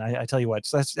 Oh man, I tell you what,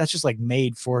 that's just like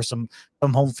made for some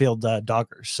Home Field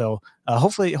Doggers. So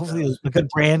hopefully a good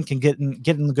brand can get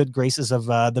in the good graces of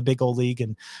the big old league,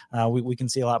 and we can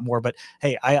see a lot more. But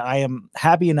hey, I am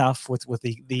happy enough with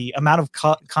the amount of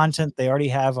content they already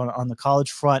have on the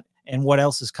college front, and what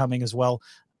else is coming as well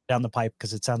down the pipe,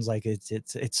 because it sounds like it's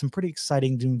some pretty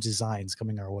exciting new designs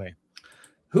coming our way.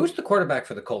 Who's the quarterback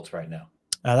for the Colts right now?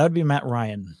 That would be Matt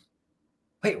Ryan.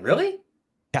 Wait, really?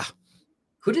 Yeah.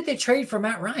 Who did they trade for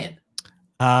Matt Ryan?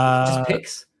 Just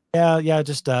picks? Yeah,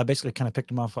 just basically kind of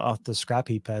picked him off the scrap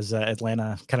heap as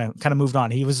Atlanta kind of moved on.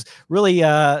 He was really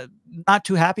not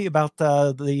too happy about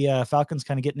the Falcons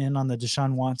kind of getting in on the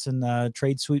Deshaun Watson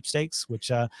trade sweepstakes,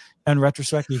 which in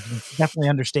retrospect you can definitely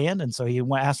understand. And so he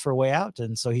asked for a way out,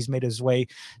 and so he's made his way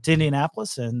to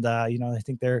Indianapolis. And I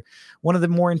think they're one of the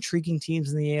more intriguing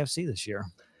teams in the AFC this year.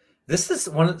 This is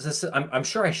one of this. I'm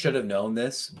sure I should have known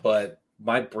this, but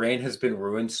my brain has been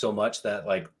ruined so much that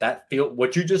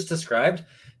what you just described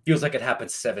feels like it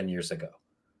happened 7 years ago.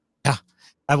 Yeah.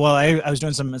 Well, I was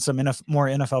doing some more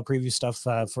NFL preview stuff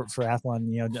for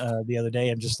Athlon, the other day,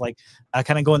 and just like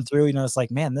kind of going through, it's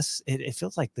like, man, it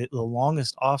feels like the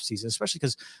longest off season, especially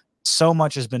because so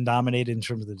much has been dominated in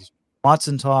terms of the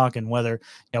Watson talk and whether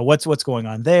what's going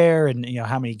on there, and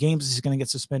how many games he's going to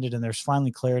get suspended, and there's finally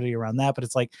clarity around that. But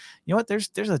it's like, what, there's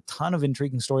a ton of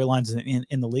intriguing storylines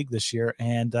in the league this year,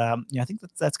 and I think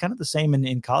that's kind of the same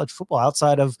in college football.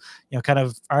 Outside of kind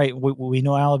of, all right, we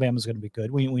know Alabama's going to be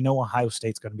good. We know Ohio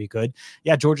State's going to be good.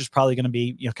 Yeah, Georgia's probably going to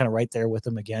be kind of right there with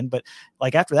them again. But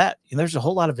like after that, there's a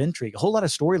whole lot of intrigue, a whole lot of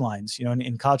storylines,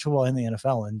 in college football and the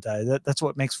NFL, and that's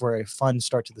what makes for a fun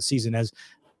start to the season. As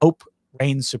hope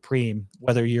reigns supreme,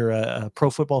 whether you're a pro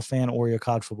football fan or you're a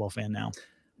college football fan now.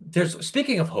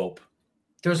 Speaking of hope,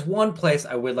 there's one place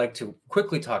I would like to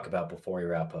quickly talk about before we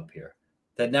wrap up here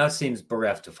that now seems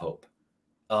bereft of hope.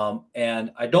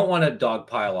 And I don't want to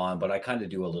dogpile on, but I kind of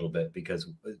do a little bit because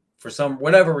for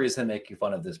whatever reason, making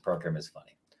fun of this program is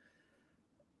funny.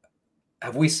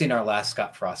 Have we seen our last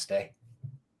Scott Frost day?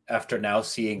 After now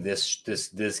seeing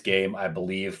this game, I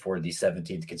believe, for the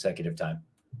 17th consecutive time.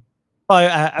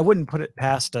 Well, I wouldn't put it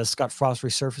past Scott Frost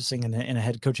resurfacing in a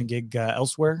head coaching gig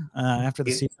elsewhere after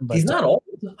the season. But he's not old.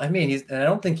 I mean, I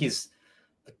don't think he's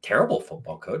a terrible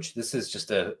football coach. This is just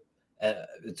the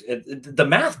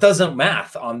math doesn't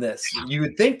math on this. You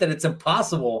would think that it's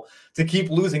impossible to keep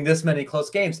losing this many close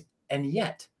games, and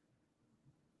yet.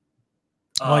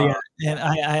 Well, yeah, and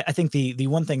I think the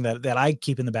one thing that I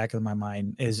keep in the back of my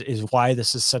mind is why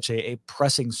this is such a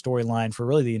pressing storyline for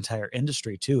really the entire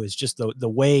industry too, is just the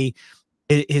way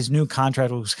his new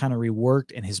contract was kind of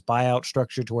reworked and his buyout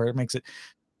structure to where it makes it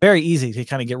very easy to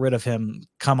kind of get rid of him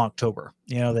come October.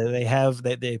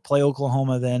 They play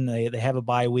Oklahoma, then they have a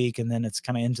bye week, and then it's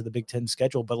kind of into the Big Ten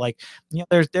schedule. But like,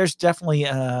 there's definitely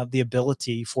the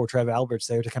ability for Trev Alberts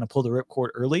there to kind of pull the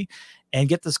ripcord early and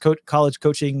get this college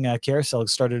coaching carousel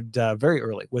started very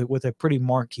early with a pretty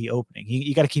marquee opening.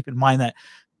 You got to keep in mind that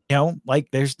like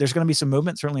there's going to be some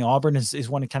movement. Certainly Auburn is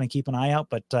one to kind of keep an eye out,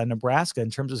 but Nebraska, in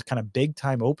terms of kind of big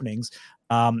time openings,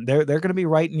 they're going to be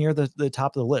right near the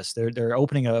top of the list. They're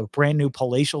opening a brand new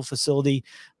palatial facility,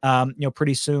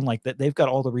 pretty soon. Like that, they've got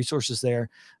all the resources there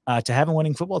to have a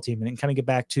winning football team and kind of get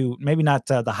back to maybe not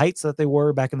the heights that they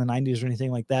were back in the 90s or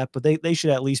anything like that, but they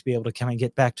should at least be able to kind of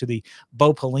get back to the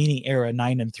Bo Pelini era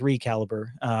 9-3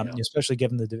 caliber, especially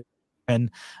given the and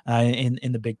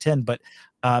in the Big Ten. But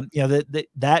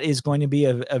that is going to be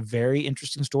a very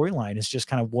interesting storyline. It's just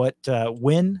kind of what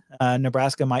when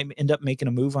Nebraska might end up making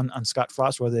a move on Scott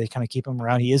Frost, whether they kind of keep him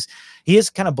around. He is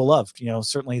kind of beloved,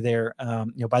 certainly there,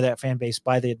 by that fan base,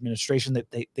 by the administration, that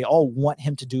they all want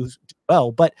him to do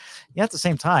well. But at the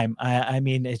same time, I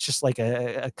mean, it's just like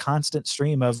a constant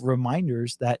stream of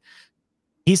reminders that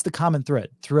he's the common thread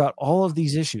throughout all of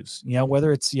these issues,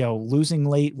 whether it's, losing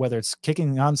late, whether it's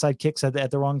kicking onside kicks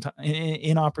at the wrong time,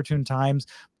 inopportune times,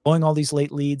 blowing all these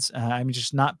late leads. I mean,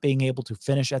 just not being able to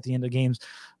finish at the end of games.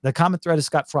 The common thread is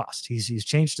Scott Frost. He's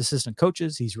changed assistant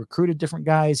coaches. He's recruited different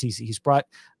guys. He's brought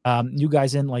new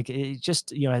guys in. Like, it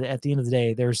just, at the end of the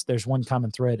day, there's one common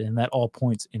thread, and that all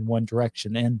points in one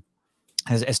direction. And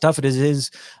as tough it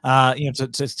is,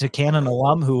 to Cannon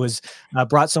alum who has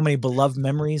brought so many beloved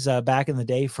memories back in the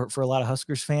day for a lot of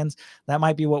Huskers fans, that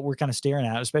might be what we're kind of staring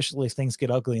at, especially if things get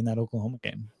ugly in that Oklahoma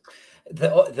game.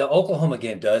 The Oklahoma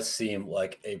game does seem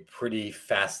like a pretty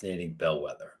fascinating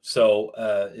bellwether. So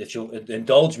if you'll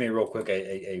indulge me real quick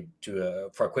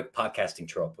for a quick podcasting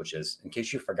trope, which is, in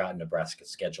case you've forgotten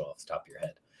Nebraska's schedule off the top of your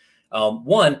head.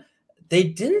 One, they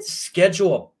didn't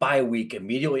schedule a bye week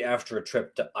immediately after a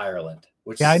trip to Ireland.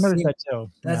 I noticed that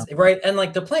too. That's right. And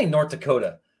like, they're playing North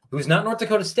Dakota, who's not North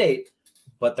Dakota State,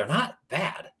 but they're not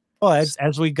bad. Well,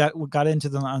 as we got into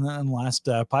on the last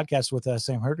podcast with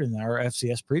Sam Herden in our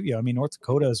FCS preview, I mean, North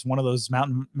Dakota is one of those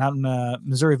mountain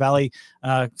Missouri Valley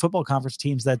football conference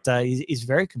teams that is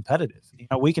very competitive.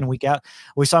 Week in, week out.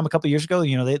 We saw them a couple of years ago.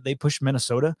 They pushed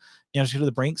Minnesota, to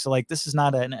the brink. So like, this is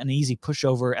not an easy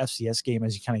pushover FCS game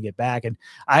as you kind of get back. And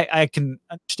I can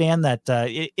understand that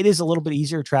it is a little bit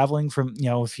easier traveling from,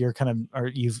 if you're kind of, or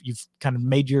you've kind of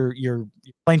made your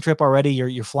plane trip already.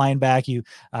 You're flying back.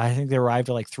 I think they arrived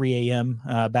at like 3 a.m.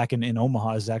 Back in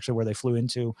Omaha is actually where they flew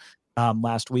into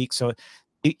last week. So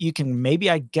you can maybe,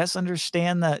 I guess,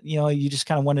 understand that, you just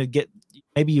kind of want to get,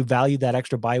 maybe you value that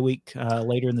extra bye week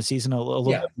later in the season a little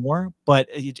bit more. But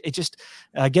it just,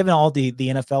 given all the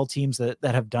NFL teams that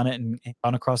have done it and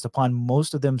gone across the pond,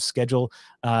 most of them schedule,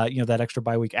 that extra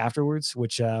bye week afterwards,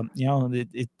 which,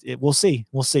 we'll see,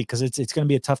 because it's going to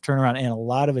be a tough turnaround and a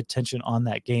lot of attention on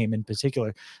that game in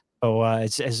particular. So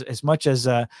it's as much as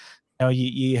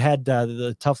you had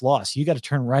the tough loss. You got to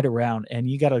turn right around and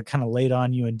you got to kind of lay it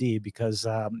on UND because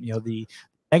the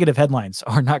negative headlines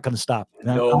are not going to stop.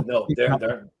 No,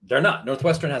 they're not.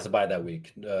 Northwestern has a bye that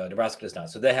week. Nebraska does not.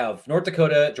 So they have North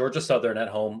Dakota, Georgia Southern at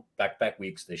home, back-to-back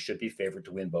weeks. They should be favored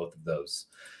to win both of those.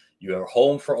 You are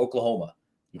home for Oklahoma.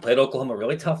 You played Oklahoma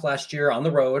really tough last year on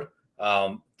the road.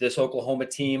 This Oklahoma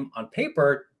team on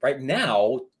paper right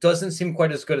now doesn't seem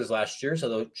quite as good as last year. So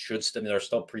they're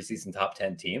still preseason top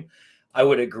 10 team. I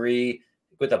would agree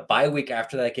with a bye week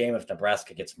after that game. If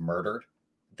Nebraska gets murdered,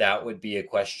 that would be a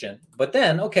question. But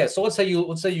then, okay, so let's say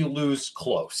you lose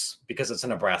close because it's a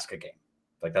Nebraska game.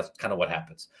 Like that's kind of what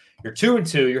happens. You're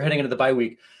 2-2. You're heading into the bye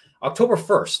week. October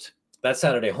 1st, that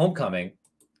Saturday, homecoming.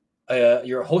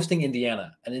 You're hosting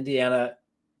Indiana, and Indiana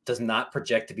does not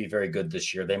project to be very good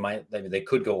this year. They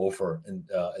could go over in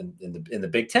the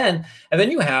Big Ten, and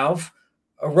then you have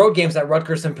road games at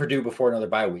Rutgers and Purdue before another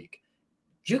bye week.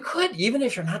 You could, even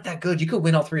if you're not that good, you could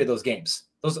win all three of those games.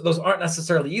 Those aren't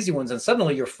necessarily easy ones, and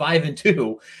suddenly you're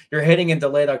 5-2. You're heading into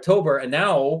late October, and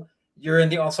now you're in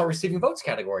the all-star receiving votes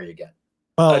category again.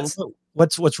 Well,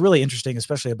 what's really interesting,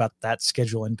 especially about that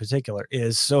schedule in particular,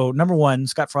 is so number one,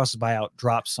 Scott Frost's buyout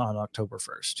drops on October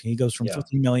 1st. He goes from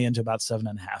 15 million to about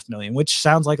 7.5 million, which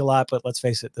sounds like a lot, but let's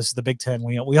face it, this is the Big Ten.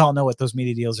 We all know what those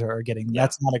media deals are getting. Yeah.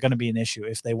 That's not going to be an issue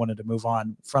if they wanted to move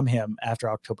on from him after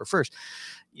October 1st.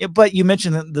 Yeah, but you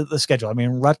mentioned the schedule. I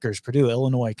mean, Rutgers, Purdue,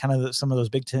 Illinois, kind of some of those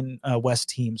Big Ten West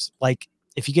teams. Like,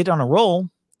 if you get on a roll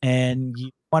and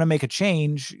you want to make a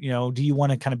change, do you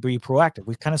want to kind of be proactive?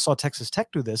 We kind of saw Texas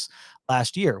Tech do this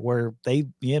last year where the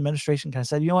administration kind of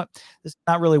said, you know what, this is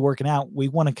not really working out. We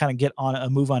want to kind of get on a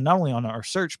move on, not only on our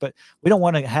search, but we don't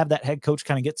want to have that head coach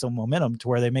kind of get some momentum to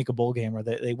where they make a bowl game or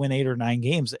they win 8 or 9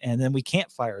 games and then we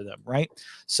can't fire them. Right.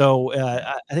 So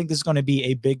I think this is going to be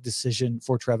a big decision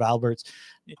for Trev Alberts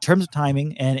in terms of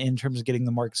timing and in terms of getting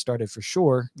the market started for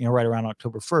sure, right around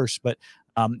October 1st. But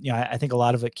I think a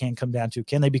lot of it can come down to,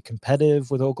 can they be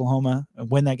competitive with Oklahoma and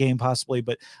win that game possibly?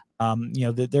 But,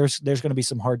 there's going to be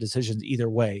some hard decisions either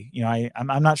way.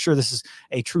 I'm not sure this is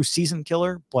a true season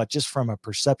killer, but just from a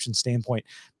perception standpoint,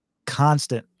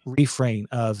 constant refrain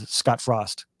of Scott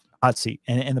Frost, hot seat,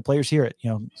 and the players hear it,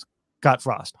 Scott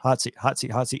Frost, hot seat, hot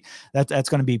seat, hot seat. That's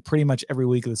going to be pretty much every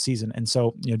week of the season. And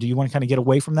so, do you want to kind of get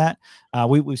away from that?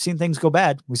 We've seen things go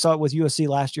bad. We saw it with USC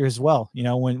last year as well.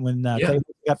 When Clay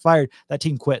got fired, that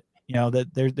team quit. That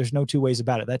there's no two ways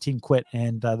about it. That team quit,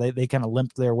 and they kind of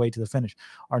limped their way to the finish.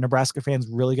 Are Nebraska fans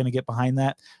really going to get behind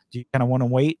that? Do you kind of want to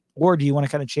wait, or do you want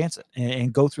to kind of chance it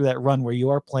and go through that run where you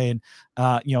are playing,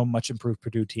 much improved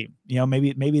Purdue team?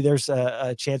 Maybe there's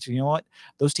a chance. You know what?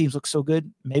 Those teams look so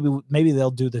good. Maybe they'll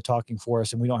do the talking for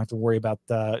us, and we don't have to worry about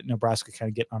Nebraska kind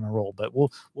of getting on a roll. But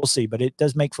we'll see. But it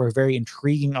does make for a very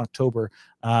intriguing October.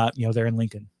 There in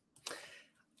Lincoln.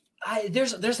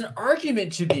 There's an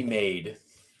argument to be made.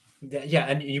 Yeah,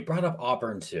 and you brought up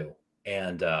Auburn too.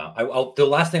 And the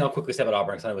last thing I'll quickly say about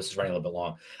Auburn, because I know this is running a little bit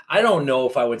long. I don't know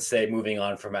if I would say moving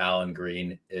on from Allen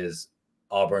Green is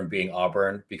Auburn being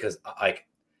Auburn, because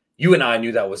you and I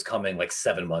knew that was coming like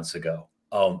 7 months ago.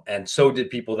 And so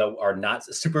did people that are not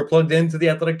super plugged into the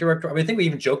athletic director. I mean, I think we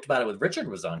even joked about it with Richard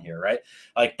was on here, right?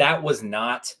 Like that was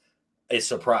not a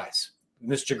surprise.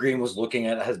 Mr. Green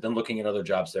has been looking at other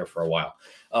jobs there for a while.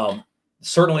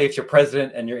 Certainly, if your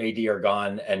president and your AD are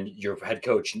gone and your head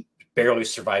coach barely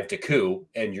survived a coup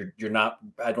and you're not,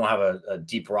 I don't have a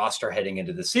deep roster heading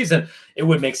into the season, it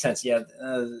would make sense. Yeah,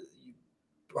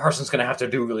 Harson's going to have to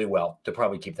do really well to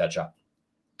probably keep that job.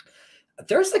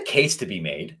 There's a case to be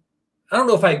made. I don't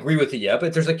know if I agree with it yet,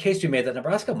 but there's a case to be made that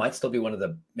Nebraska might still be one of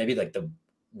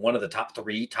the top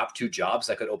 3, top 2 jobs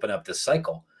that could open up this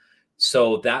cycle.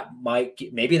 So that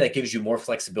maybe that gives you more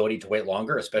flexibility to wait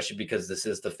longer, especially because this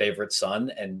is the favorite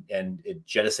son, and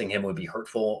jettisoning him would be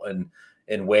hurtful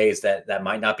in ways that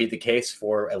might not be the case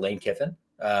for a Lane Kiffin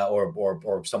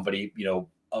or somebody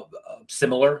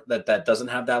similar that doesn't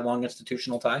have that long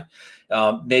institutional tie.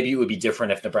 Maybe it would be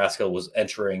different if Nebraska was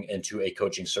entering into a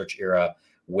coaching search era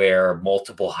where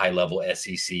multiple high-level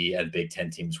SEC and Big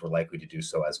Ten teams were likely to do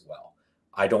so as well.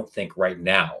 I don't think right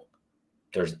now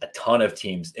there's a ton of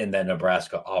teams in that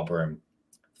Nebraska-Auburn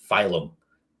phylum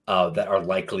that are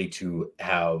likely to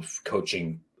have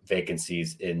coaching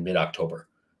vacancies in mid-October.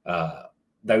 Now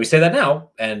we say that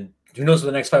now, and who knows what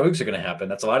the next 5 weeks are going to happen.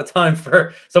 That's a lot of time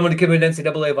for someone to commit an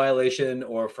NCAA violation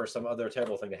or for some other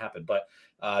terrible thing to happen. But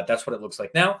that's what it looks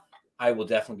like now. I will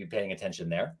definitely be paying attention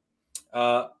there.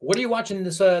 What are you watching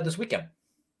this weekend?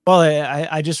 Well,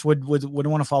 I just would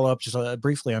want to follow up just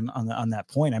briefly on that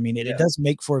point. I mean, it Yeah. does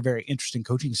make for a very interesting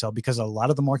coaching cell because a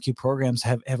lot of the marquee programs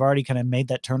have already kind of made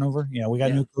that turnover. You know, we got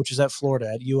Yeah. new coaches at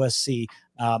Florida, at USC.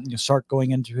 Sark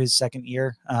going into his second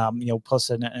year.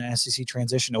 Plus an SEC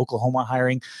transition. Oklahoma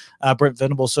hiring Brent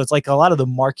Venables. So it's like a lot of the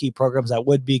marquee programs that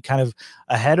would be kind of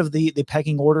ahead of the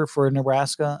pecking order for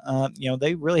Nebraska.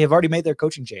 They really have already made their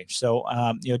coaching change. So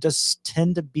it does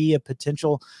tend to be a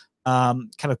potential kind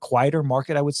of quieter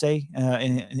market, I would say,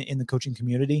 in the coaching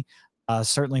community.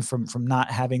 Certainly from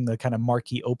not having the kind of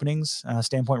marquee openings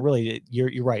standpoint. Really,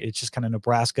 you're right. It's just kind of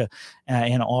Nebraska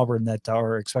and Auburn that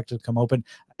are expected to come open.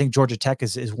 I think Georgia Tech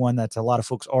is one that a lot of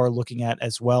folks are looking at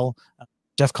as well.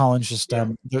 Jeff Collins just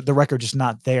Yeah. the record just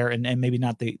not there, and maybe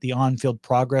not the on field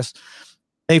progress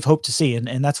they've hoped to see,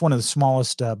 and that's one of the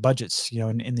smallest budgets,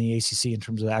 in the ACC in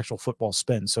terms of actual football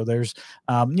spend. So there's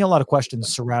a lot of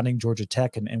questions surrounding Georgia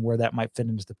Tech and where that might fit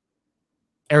into the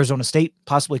Arizona State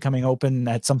possibly coming open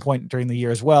at some point during the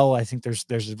year as well. I think there's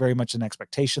very much an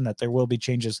expectation that there will be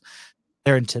changes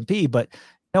there in Tempe, but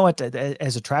you know what?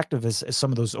 As attractive as some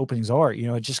of those openings are,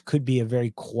 it just could be a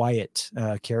very quiet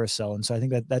carousel, and so I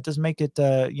think that does make it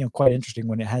quite interesting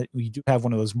when we do have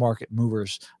one of those market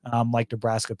movers like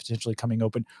Nebraska potentially coming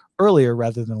open earlier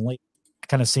rather than late.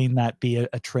 Kind of seeing that be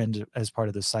a trend as part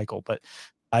of this cycle, but.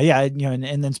 Yeah,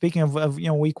 and then speaking of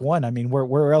week one, I mean,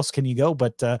 where else can you go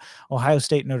but Ohio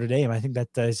State, Notre Dame? I think that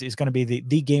is going to be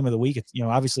the game of the week. It's,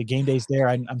 obviously game days there.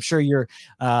 I'm sure you're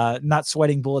not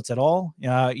sweating bullets at all.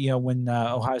 When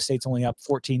Ohio State's only up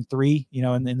 14-3,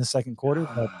 in the second quarter.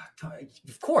 But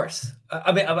Of course.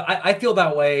 I mean, I feel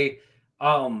that way.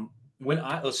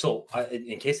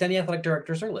 In case any athletic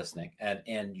directors are listening,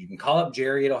 and you can call up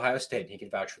Jerry at Ohio State, and he can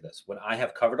vouch for this. When I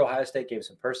have covered Ohio State games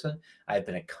in person, I have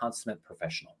been a consummate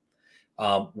professional.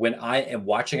 When I am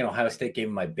watching an Ohio State game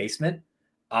in my basement,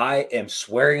 I am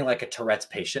swearing like a Tourette's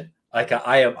patient. Like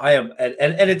I am,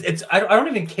 and it's I don't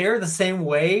even care the same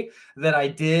way that I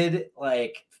did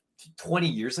like 20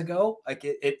 years ago. Like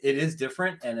it is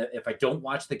different. And if I don't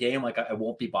watch the game, like I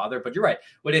won't be bothered. But you're right.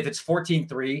 But if it's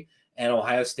 14-3 and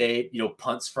Ohio State,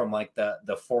 punts from like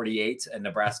the 48 and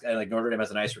Nebraska and like Notre Dame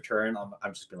has a nice return,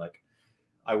 I'm just being like,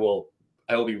 I will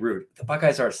be rude. The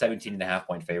Buckeyes are a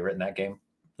 17.5-point favorite in that game.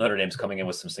 Notre Dame's coming in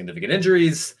with some significant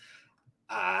injuries.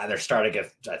 They're starting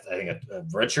I think a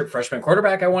redshirt freshman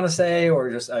quarterback, I want to say, or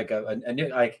just like a new,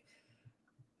 like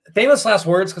famous last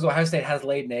words, because Ohio State has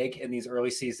laid an egg in these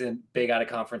early season big out of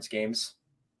conference games.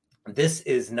 This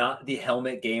is not the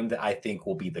helmet game that I think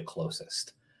will be the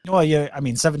closest. Well, yeah, I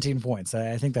mean, 17 points.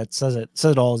 I think that says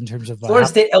it all in terms of Florida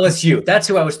State, LSU. That's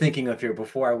who I was thinking of here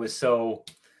before I was so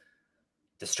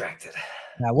distracted.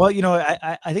 Yeah, well,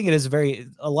 I think it is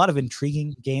a lot of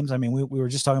intriguing games. I mean, we were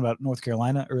just talking about North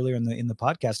Carolina earlier in the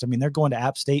podcast. I mean, they're going to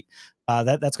App State.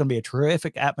 That's going to be a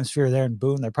terrific atmosphere there in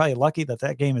Boone. They're probably lucky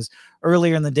that game is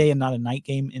earlier in the day and not a night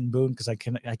game in Boone, because I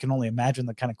can only imagine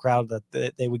the kind of crowd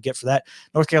that they would get for that.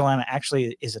 North Carolina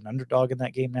actually is an underdog in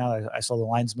that game now. I saw the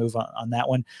lines move on that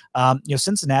one.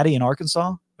 Cincinnati and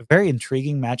Arkansas. A very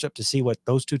intriguing matchup to see what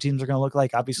those two teams are going to look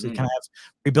like. Obviously, kind of have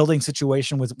rebuilding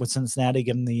situation with Cincinnati,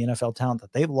 given the NFL talent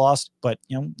that they've lost. But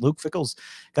Luke Fickell's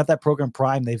got that program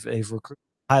prime. They've recruited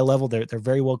high level. They're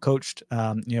very well coached.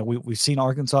 We've seen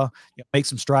Arkansas make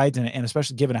some strides, and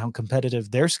especially given how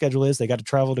competitive their schedule is, they got to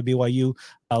travel to BYU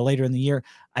later in the year.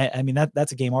 I mean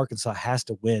that's a game Arkansas has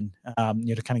to win.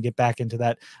 To kind of get back into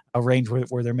that range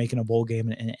where they're making a bowl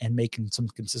game and making some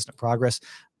consistent progress.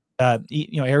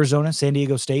 Arizona, San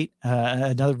Diego State,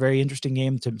 another very interesting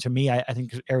game to me. I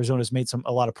think Arizona's made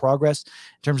a lot of progress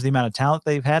in terms of the amount of talent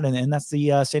they've had, and that's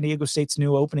the San Diego State's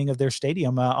new opening of their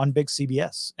stadium on Big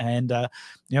CBS, and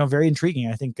very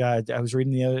intriguing. I think I was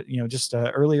reading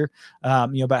earlier,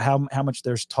 about how much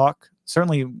there's talk.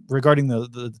 Certainly regarding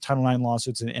the Title IX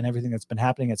lawsuits and everything that's been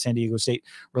happening at San Diego State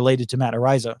related to Matt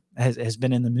Araiza has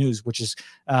been in the news, which is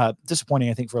disappointing,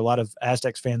 I think, for a lot of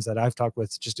Aztecs fans that I've talked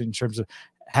with, just in terms of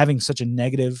having such a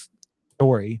negative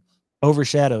story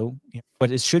overshadow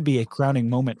but it should be a crowning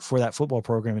moment for that football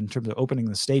program in terms of opening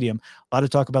the stadium. A lot of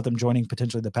talk about them joining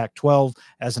potentially the Pac-12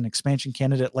 as an expansion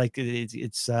candidate. Like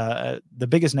it's the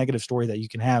biggest negative story that you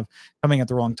can have coming at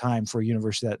the wrong time for a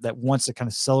university that wants to kind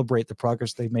of celebrate the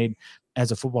progress they've made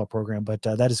as a football program. But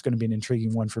that is going to be an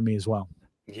intriguing one for me as well.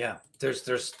 Yeah, there's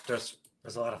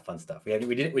a lot of fun stuff. We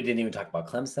didn't even talk about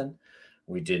Clemson.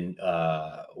 We didn't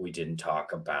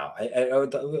talk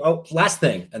about last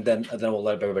thing, and then we'll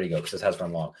let everybody go because this has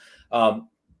run long.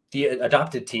 The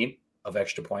adopted team of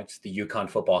Extra Points, the UConn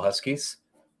football Huskies,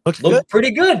 looked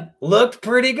pretty good.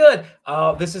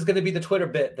 This is going to be the Twitter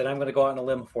bit that I'm going to go out on a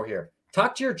limb for here.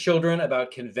 Talk to your children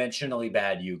about conventionally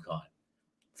bad UConn.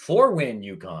 4-win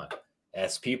UConn.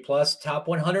 SP plus top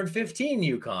 115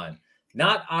 UConn.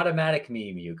 Not automatic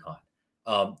meme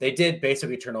UConn. They did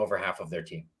basically turn over half of their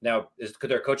team. Now, could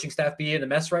their coaching staff be in a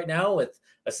mess right now with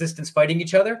assistants fighting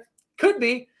each other? Could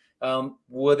be.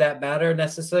 Would that matter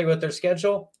necessarily with their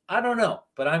schedule? I don't know.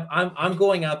 But I'm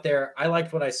going out there. I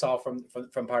liked what I saw from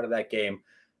part of that game.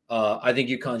 I think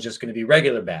UConn's just going to be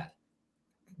regular bad.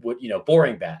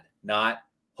 Boring bad. Not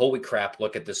holy crap,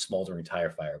 look at this smoldering tire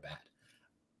fire bad.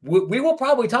 We will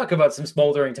probably talk about some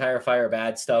smoldering tire fire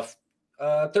bad stuff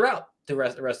throughout the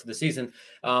rest of the season.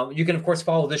 You can, of course,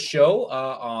 follow this show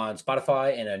on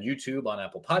Spotify and on YouTube, on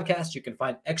Apple Podcasts. You can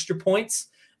find Extra Points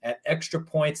at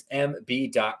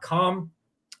extrapointsmb.com.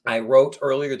 I wrote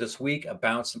earlier this week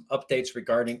about some updates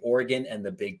regarding Oregon and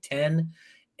the Big Ten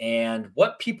and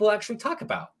what people actually talk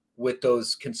about with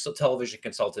those television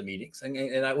consultant meetings,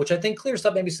 and which I think clears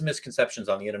up maybe some misconceptions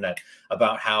on the internet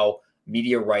about how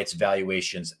media rights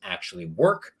valuations actually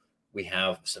work. We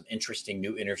have some interesting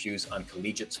new interviews on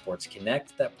Collegiate Sports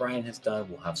Connect that Brian has done.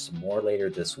 We'll have some more later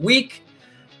this week.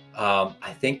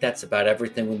 I think that's about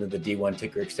everything within the D1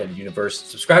 Ticker Extended universe.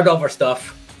 Subscribe to all of our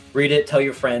stuff. Read it. Tell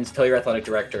your friends. Tell your athletic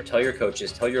director. Tell your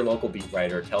coaches. Tell your local beat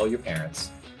writer. Tell your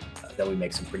parents that we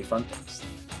make some pretty fun things.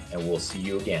 And we'll see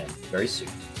you again very soon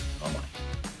online.